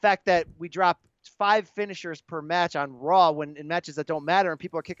 The fact that we drop 5 finishers per match on Raw when in matches that don't matter and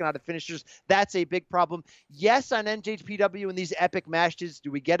people are kicking out of finishers, that's a big problem. Yes, on NJPW in these epic matches, do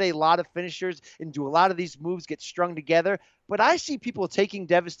we get a lot of finishers and do a lot of these moves get strung together? But I see people taking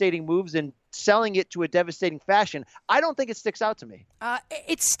devastating moves and selling it to a devastating fashion. I don't think it sticks out to me.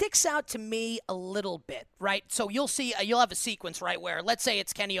 It sticks out to me a little bit, right? So you'll see, you'll have a sequence, right, where let's say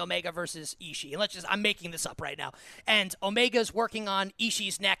it's Kenny Omega versus Ishii. And I'm making this up right now. And Omega's working on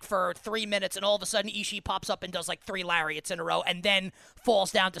Ishii's neck for 3 minutes, and all of a sudden Ishii pops up and does like 3 lariats in a row and then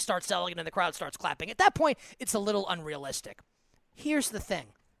falls down to start selling it and the crowd starts clapping. At that point, it's a little unrealistic. Here's the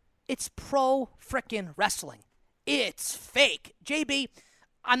thing. It's pro frickin' wrestling. It's fake. JB,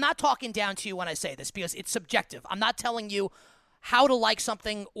 I'm not talking down to you when I say this because it's subjective. I'm not telling you how to like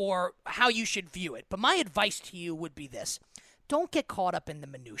something or how you should view it. But my advice to you would be this. Don't get caught up in the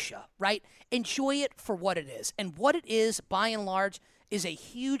minutia, right? Enjoy it for what it is. And what it is, by and large, is a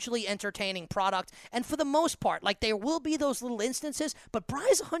hugely entertaining product. And for the most part, like there will be those little instances, but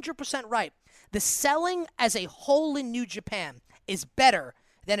Brian's 100% right. The selling as a whole in New Japan is better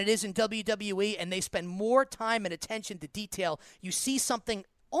than it is in WWE, and they spend more time and attention to detail. You see something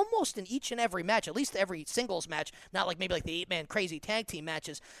almost in each and every match, at least every singles match, not like maybe like the 8-man crazy tag team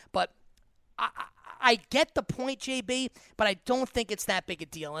matches, but I get the point, JB, but I don't think it's that big a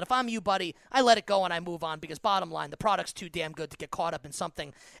deal. And if I'm you, buddy, I let it go and I move on because bottom line, the product's too damn good to get caught up in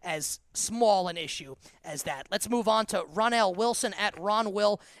something as small an issue as that. Let's move on to Ronell Wilson at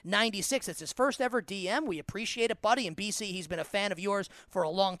RonWill96. It's his first ever DM. We appreciate it, buddy. And BC, he's been a fan of yours for a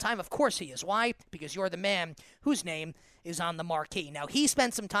long time. Of course he is. Why? Because you're the man whose name is on the marquee. Now, he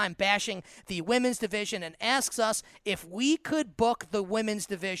spent some time bashing the women's division and asks us if we could book the women's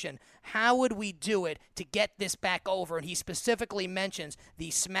division, how would we do it to get this back over? And he specifically mentions the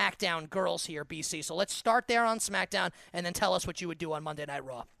SmackDown girls here, BC. So let's start there on SmackDown and then tell us what you would do on Monday Night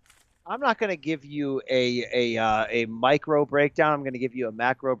Raw. I'm not going to give you a micro breakdown. I'm going to give you a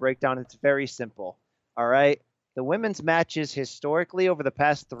macro breakdown. It's very simple. All right. The women's matches historically over the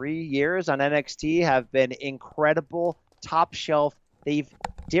past 3 years on NXT have been incredible, top shelf. They've,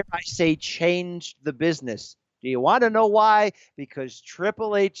 dare I say, changed the business. Do you want to know why? Because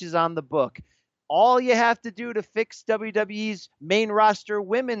Triple H is on the book. All you have to do to fix WWE's main roster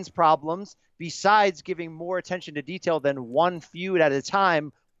women's problems, besides giving more attention to detail than one feud at a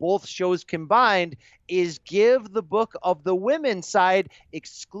time, both shows combined, is give the book of the women's side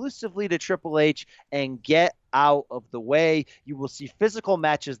exclusively to Triple H and get out of the way. You will see physical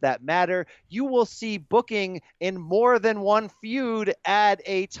matches that matter. You will see booking in more than one feud at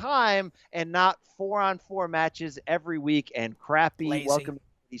a time and not 4-on-4 matches every week and crappy Lazy. welcome to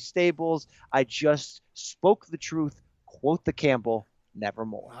these stables. I just spoke the truth. Quote the Campbell.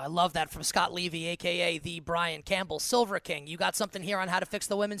 Nevermore. I love that from Scott Levy, a.k.a. the Brian Campbell, Silver King. You got something here on how to fix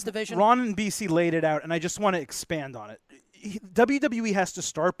the women's division? Ron and BC laid it out, and I just want to expand on it. WWE has to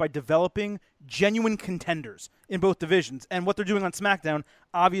start by developing genuine contenders in both divisions, and what they're doing on SmackDown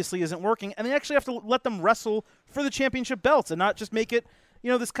obviously isn't working, and they actually have to let them wrestle for the championship belts and not just make it,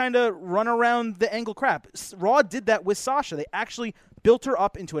 this kind of run around the angle crap. Raw did that with Sasha. They actually built her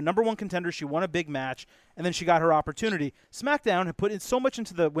up into a number one contender. She won a big match, and then she got her opportunity. SmackDown had put in so much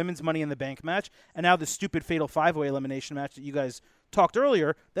into the women's Money in the Bank match, and now the stupid Fatal 5-Way elimination match that you guys talked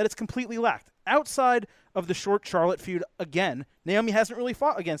earlier, that it's completely lacked. Outside of the short Charlotte feud, again, Naomi hasn't really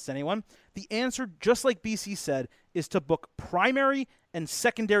fought against anyone. The answer, just like BC said, is to book primary and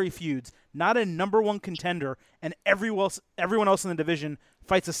secondary feuds, not a number one contender, and everyone else in the division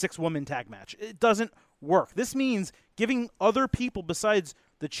fights a 6-woman tag match. It doesn't work. This means giving other people besides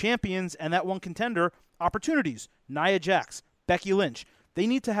the champions and that one contender opportunities. Nia Jax, Becky Lynch. They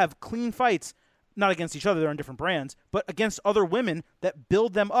need to have clean fights, not against each other, they're on different brands, but against other women that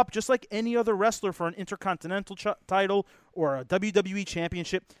build them up, just like any other wrestler for an Intercontinental title or a WWE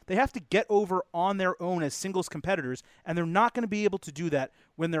Championship. They have to get over on their own as singles competitors, and they're not going to be able to do that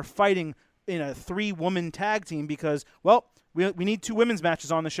when they're fighting in a 3-woman tag team because, well, we need 2 women's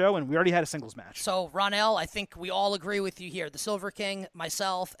matches on the show, and we already had a singles match. So, Ronell, I think we all agree with you here. The Silver King,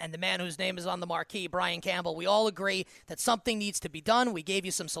 myself, and the man whose name is on the marquee, Brian Campbell, we all agree that something needs to be done. We gave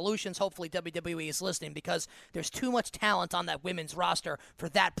you some solutions. Hopefully WWE is listening because there's too much talent on that women's roster for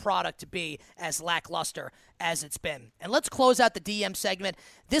that product to be as lackluster as it's been. And let's close out the DM segment.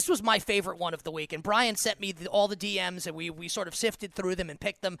 This was my favorite one of the week, and Brian sent me all the DMs, and we sort of sifted through them and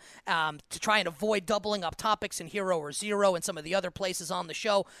picked them to try and avoid doubling up topics in Hero or Zero and some of the other places on the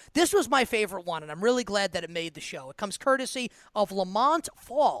show. This was my favorite one, and I'm really glad that it made the show. It comes courtesy of Lamont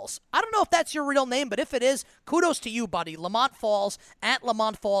Falls. I don't know if that's your real name, but if it is, kudos to you, buddy. Lamont Falls, at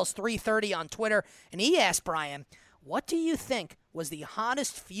Lamont Falls 330 on Twitter. And he asked Brian, what do you think was the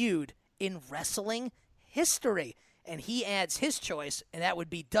hottest feud in wrestling history? And he adds his choice, and that would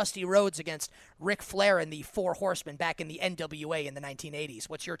be Dusty Rhodes against Ric Flair and the Four Horsemen back in the NWA in the 1980s.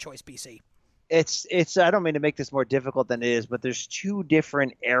 What's your choice, BC? It's I don't mean to make this more difficult than it is, but there's 2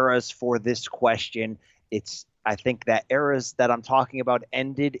 different eras for this question. I think that eras that I'm talking about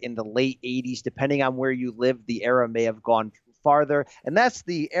ended in the late 80s. Depending on where you live, the era may have gone farther. And that's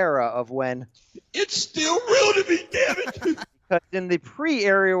the era of when It's still real to me, damn it. Because in the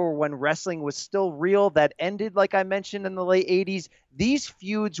pre-era when wrestling was still real, that ended, like I mentioned, in the late 80s, these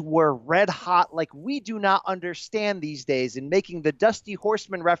feuds were red hot like we do not understand these days, and making the Dusty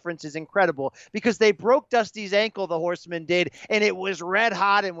Horseman reference is incredible because they broke Dusty's ankle, the Horsemen did, and it was red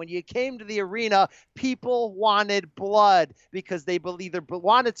hot, and when you came to the arena, people wanted blood because they either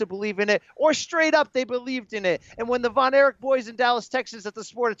wanted to believe in it or straight up they believed in it. And when the Von Erich boys in Dallas, Texas at the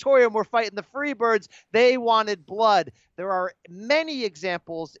Sportatorium were fighting the Freebirds, they wanted blood. There are many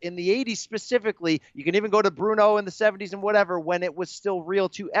examples in the 80s specifically. You can even go to Bruno in the 70s and whatever, when it was still real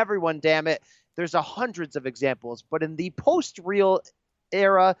to everyone, damn it. There's hundreds of examples. But in the post-real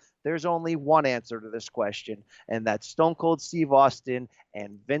era, there's only one answer to this question, and that's Stone Cold Steve Austin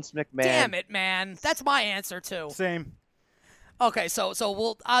and Vince McMahon. Damn it, man. That's my answer, too. Same. Okay, so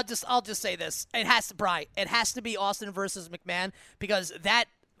I'll just say this. It has to be Austin versus McMahon, because that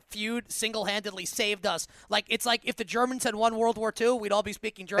feud single-handedly saved us. It's like if the Germans had won World War II, we'd all be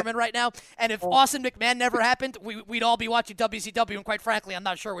speaking German right now. And if Austin McMahon never happened, we'd all be watching WCW. And quite frankly, I'm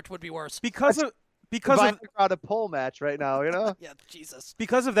not sure which would be worse. Because of a pole match right now, Yeah, Jesus.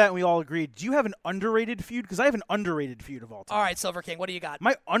 Because of that, and we all agreed. Do you have an underrated feud? Because I have an underrated feud of all time. All right, Silver King, what do you got?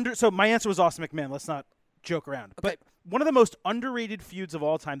 So my answer was Austin McMahon. Let's not joke around. Okay. But one of the most underrated feuds of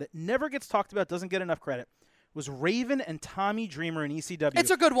all time that never gets talked about, doesn't get enough credit, was Raven and Tommy Dreamer in ECW.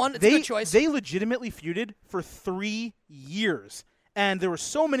 It's a good one. It's a good choice. They legitimately feuded for 3 years. And there were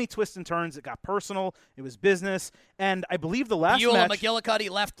so many twists and turns. It got personal. It was business. And I believe the last Beulah match... McGillicuddy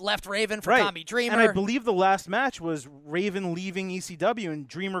left Raven for Tommy Dreamer. And I believe the last match was Raven leaving ECW and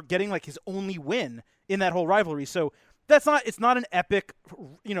Dreamer getting his only win in that whole rivalry. So it's not an epic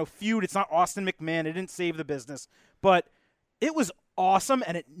feud. It's not Austin McMahon. It didn't save the business. But it was awesome,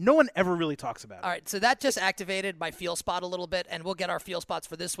 and no one ever really talks about it. All right, so that just activated my feel spot a little bit, and we'll get our feel spots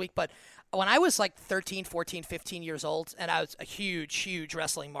for this week. But when I was 13, 14, 15 years old, and I was a huge, huge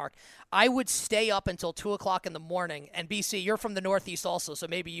wrestling mark, I would stay up until 2 o'clock in the morning. And BC, you're from the Northeast also, so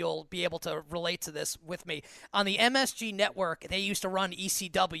maybe you'll be able to relate to this with me. On the MSG network, they used to run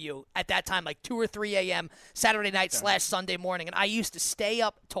ECW at that time, 2 or 3 a.m., Saturday night / Sunday morning, and I used to stay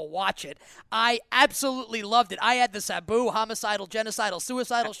up to watch it. I absolutely loved it. I had the Sabu, homicidal, genocidal,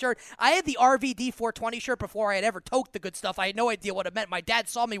 suicidal shirt. I had the RVD 420 shirt before I had ever toked the good stuff. I had no idea what it meant. My dad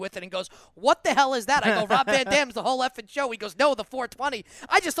saw me with it and goes, "What the hell is that?" I go, "Rob Van Dam's the whole effing show." He goes, "No, the 420.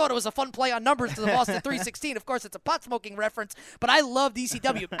 I just thought it was a fun play on numbers to the Boston 316. Of course, it's a pot-smoking reference, but I loved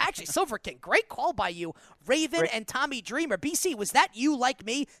ECW. Actually, Silver King, great call by you. Raven and Tommy Dreamer. BC, was that you, like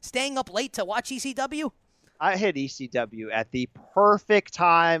me, staying up late to watch ECW? I hit ECW at the perfect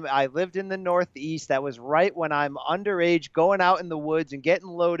time. I lived in the Northeast. That was right when I'm underage, going out in the woods and getting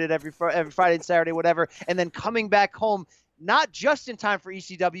loaded every Friday and Saturday, whatever, and then coming back home, not just in time for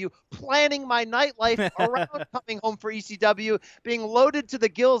ECW, planning my nightlife around coming home for ECW, being loaded to the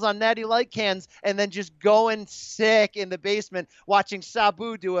gills on Natty Light cans, and then just going sick in the basement, watching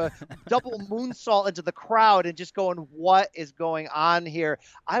Sabu do a double moonsault into the crowd and just going, what is going on here?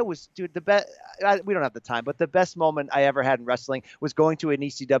 The best, we don't have the time, but the best moment I ever had in wrestling was going to an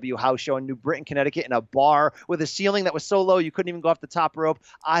ECW house show in New Britain, Connecticut, in a bar with a ceiling that was so low you couldn't even go off the top rope.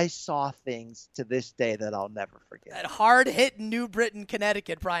 I saw things to this day that I'll never forget. That hard hit in New Britain,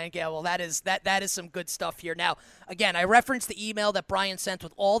 Connecticut, Brian Campbell. That is some good stuff here. Now, again, I referenced the email that Brian sent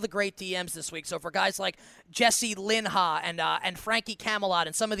with all the great DMs this week. So for guys like Jesse Linha and Frankie Camelot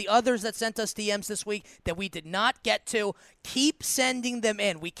and some of the others that sent us DMs this week that we did not get to, keep sending them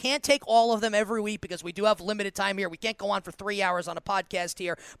in. We can't take all of them every week because we do have limited time here. We can't go on for 3 hours on a podcast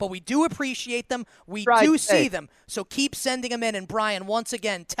here, but we do appreciate them. We do see them. So keep sending them in. And Brian, once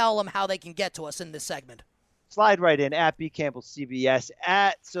again, tell them how they can get to us in this segment. Slide right in at B Campbell CBS,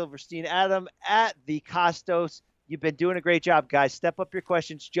 at Silverstein Adam, at the Kostos. You've been doing a great job, guys. Step up your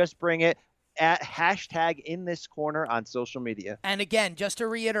questions. Just bring it at hashtag in this corner on social media. And again, just to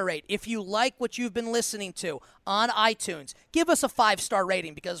reiterate, if you like what you've been listening to on iTunes, give us a 5-star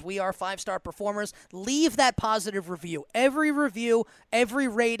rating because we are 5-star performers. Leave that positive review. Every review, every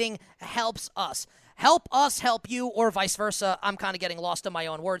rating helps us. Help us help you, or vice versa. I'm kind of getting lost in my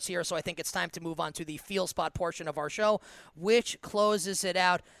own words here, so I think it's time to move on to the Feel Spot portion of our show, which closes it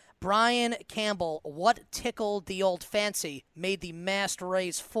out. Brian Campbell, what tickled the old fancy made the masked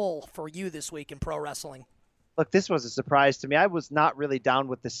rays full for you this week in pro wrestling? Look, this was a surprise to me. I was not really down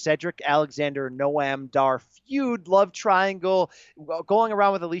with the Cedric Alexander-Noam Dar feud, love triangle, going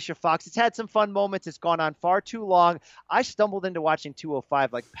around with Alicia Fox. It's had some fun moments. It's gone on far too long. I stumbled into watching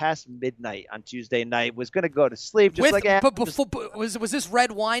 205 past midnight on Tuesday night. Was going to go to sleep. Was this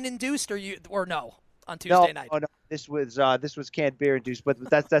red wine induced or no? On Tuesday night. No, this was canned beer induced, but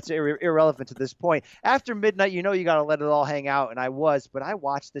that's irrelevant to this point. After midnight, you got to let it all hang out, and but I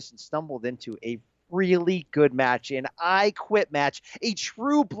watched this and stumbled into a really good match, an I Quit match, a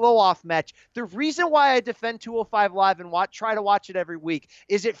true blow-off match. The reason why I defend 205 Live and try to watch it every week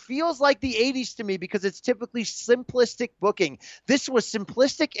is it feels like the 80s to me because it's typically simplistic booking. This was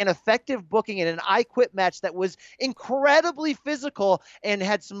simplistic and effective booking in an I Quit match that was incredibly physical and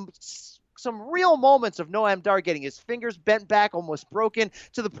had some real moments of Noam Dar getting his fingers bent back, almost broken,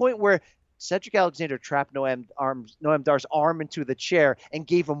 to the point where Cedric Alexander trapped Noam Dar's arm into the chair and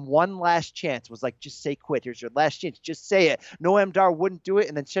gave him one last chance. Was like, just say quit. Here's your last chance. Just say it. Noam Dar wouldn't do it,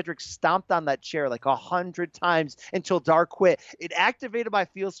 and then Cedric stomped on that chair 100 times until Dar quit. It activated my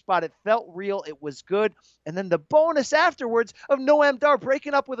feel spot. It felt real. It was good. And then the bonus afterwards of Noam Dar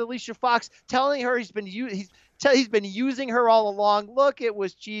breaking up with Alicia Fox, telling her he's he's been using her all along. Look, it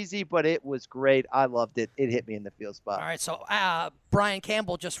was cheesy, but it was great. I loved it. It hit me in the feel spot. All right, so Brian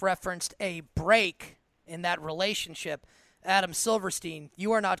Campbell just referenced a break in that relationship. Adam Silverstein,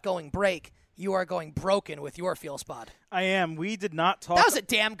 you are not going break. You are going broken with your feel spot. I am. We did not talk. That was a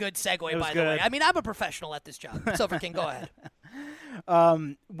damn good segue, by the way. I mean, I'm a professional at this job. Silver King, go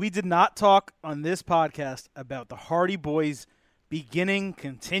ahead. We did not talk on this podcast about the Hardy Boys beginning,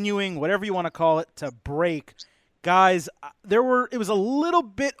 continuing, whatever you want to call it, to break. Guys, it was a little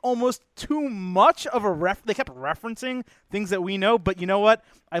bit almost too much of a they kept referencing things that we know, but you know what?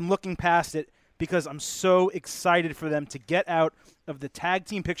 I'm looking past it because I'm so excited for them to get out of the tag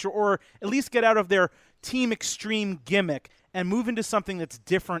team picture, or at least get out of their Team Extreme gimmick and move into something that's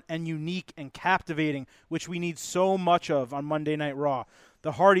different and unique and captivating, which we need so much of on Monday Night Raw.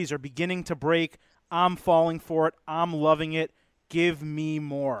 The Hardys are beginning to break. I'm falling for it. I'm loving it. Give me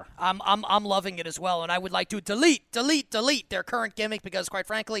more. I'm loving it as well, and I would like to delete their current gimmick because, quite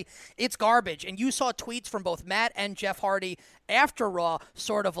frankly, it's garbage. And you saw tweets from both Matt and Jeff Hardy after Raw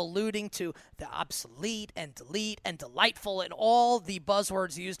sort of alluding to the obsolete and delete and delightful and all the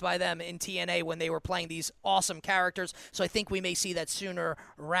buzzwords used by them in TNA when they were playing these awesome characters. So I think we may see that sooner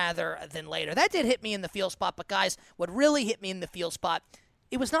rather than later. That did hit me in the feel spot, but guys, what really hit me in the feel spot,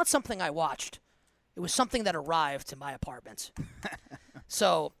 it was not something I watched. It was something that arrived to my apartment.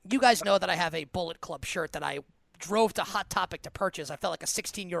 So you guys know that I have a Bullet Club shirt that I drove to Hot Topic to purchase. I felt like a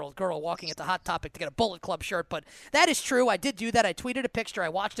 16-year-old girl walking into Hot Topic to get a Bullet Club shirt, but that is true. I did do that. I tweeted a picture. I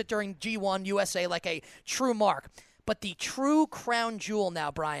watched it during G1 USA like a true mark. But the true crown jewel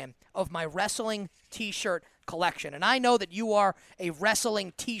now, Brian, of my wrestling T-shirt collection, and I know that you are a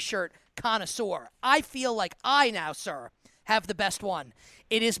wrestling T-shirt connoisseur. I feel like I now, sir, have the best one.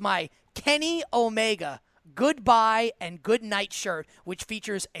 It is my Kenny Omega Goodbye and Good Night shirt, which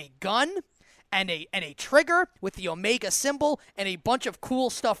features a gun and a trigger with the Omega symbol and a bunch of cool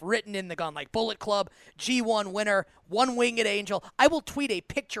stuff written in the gun, like Bullet Club, G1 winner, One Winged Angel. I will tweet a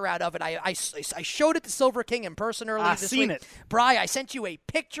picture out of it. I showed it to Silver King in person earlier this week. It. Bri, I sent you a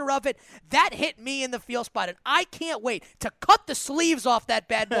picture of it. That hit me in the feel spot, and I can't wait to cut the sleeves off that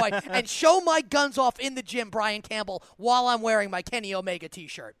bad boy and show my guns off in the gym, Brian Campbell, while I'm wearing my Kenny Omega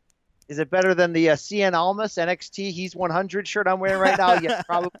T-shirt. Is it better than the CN Almas NXT He's 100 shirt I'm wearing right now? Yes,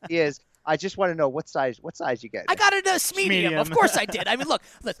 probably is. I just want to know what size you get. I got it a medium. Of course I did. I mean, look,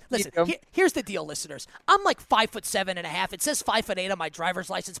 listen. Here's the deal, listeners. I'm like 5'7.5". It says 5'8" on my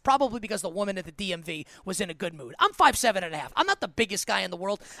driver's license, probably because the woman at the DMV was in a good mood. I'm 5'7.5". I'm not the biggest guy in the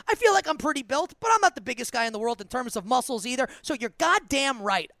world. I feel like I'm pretty built, but I'm not the biggest guy in the world in terms of muscles either. So you're goddamn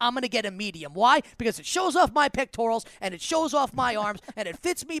right. I'm gonna get a medium. Why? Because it shows off my pectorals and it shows off my arms and it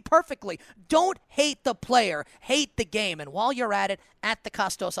fits me perfectly. Don't hate the player, hate the game. And while you're at it, at the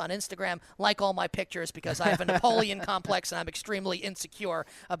Kostos on Instagram, like all my pictures, because I have a Napoleon complex and I'm extremely insecure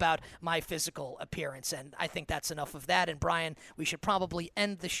about my physical appearance. And I think that's enough of that. And Brian, we should probably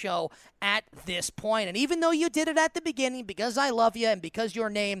end the show at this point. And even though you did it at the beginning, because I love you and because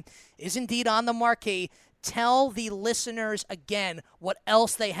your name is indeed on the marquee, tell the listeners again what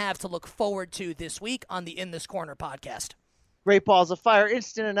else they have to look forward to this week on the In This Corner podcast. Great Balls of Fire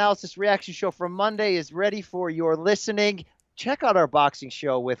instant analysis reaction show from Monday is ready for your listening. Check out our boxing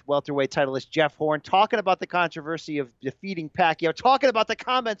show with welterweight titleist Jeff Horn, talking about the controversy of defeating Pacquiao, talking about the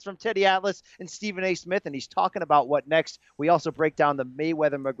comments from Teddy Atlas and Stephen A. Smith, and he's talking about what next. We also break down the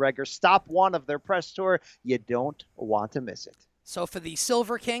Mayweather-McGregor stop one of their press tour. You don't want to miss it. So for the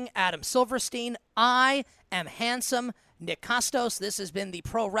Silver King, Adam Silverstein, I am handsome Nick Kostos. This has been the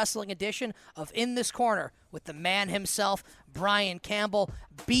pro wrestling edition of In This Corner with the man himself, Brian Campbell.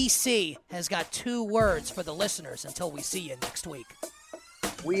 BC has got 2 words for the listeners until we see you next week.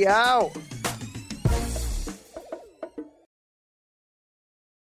 We out.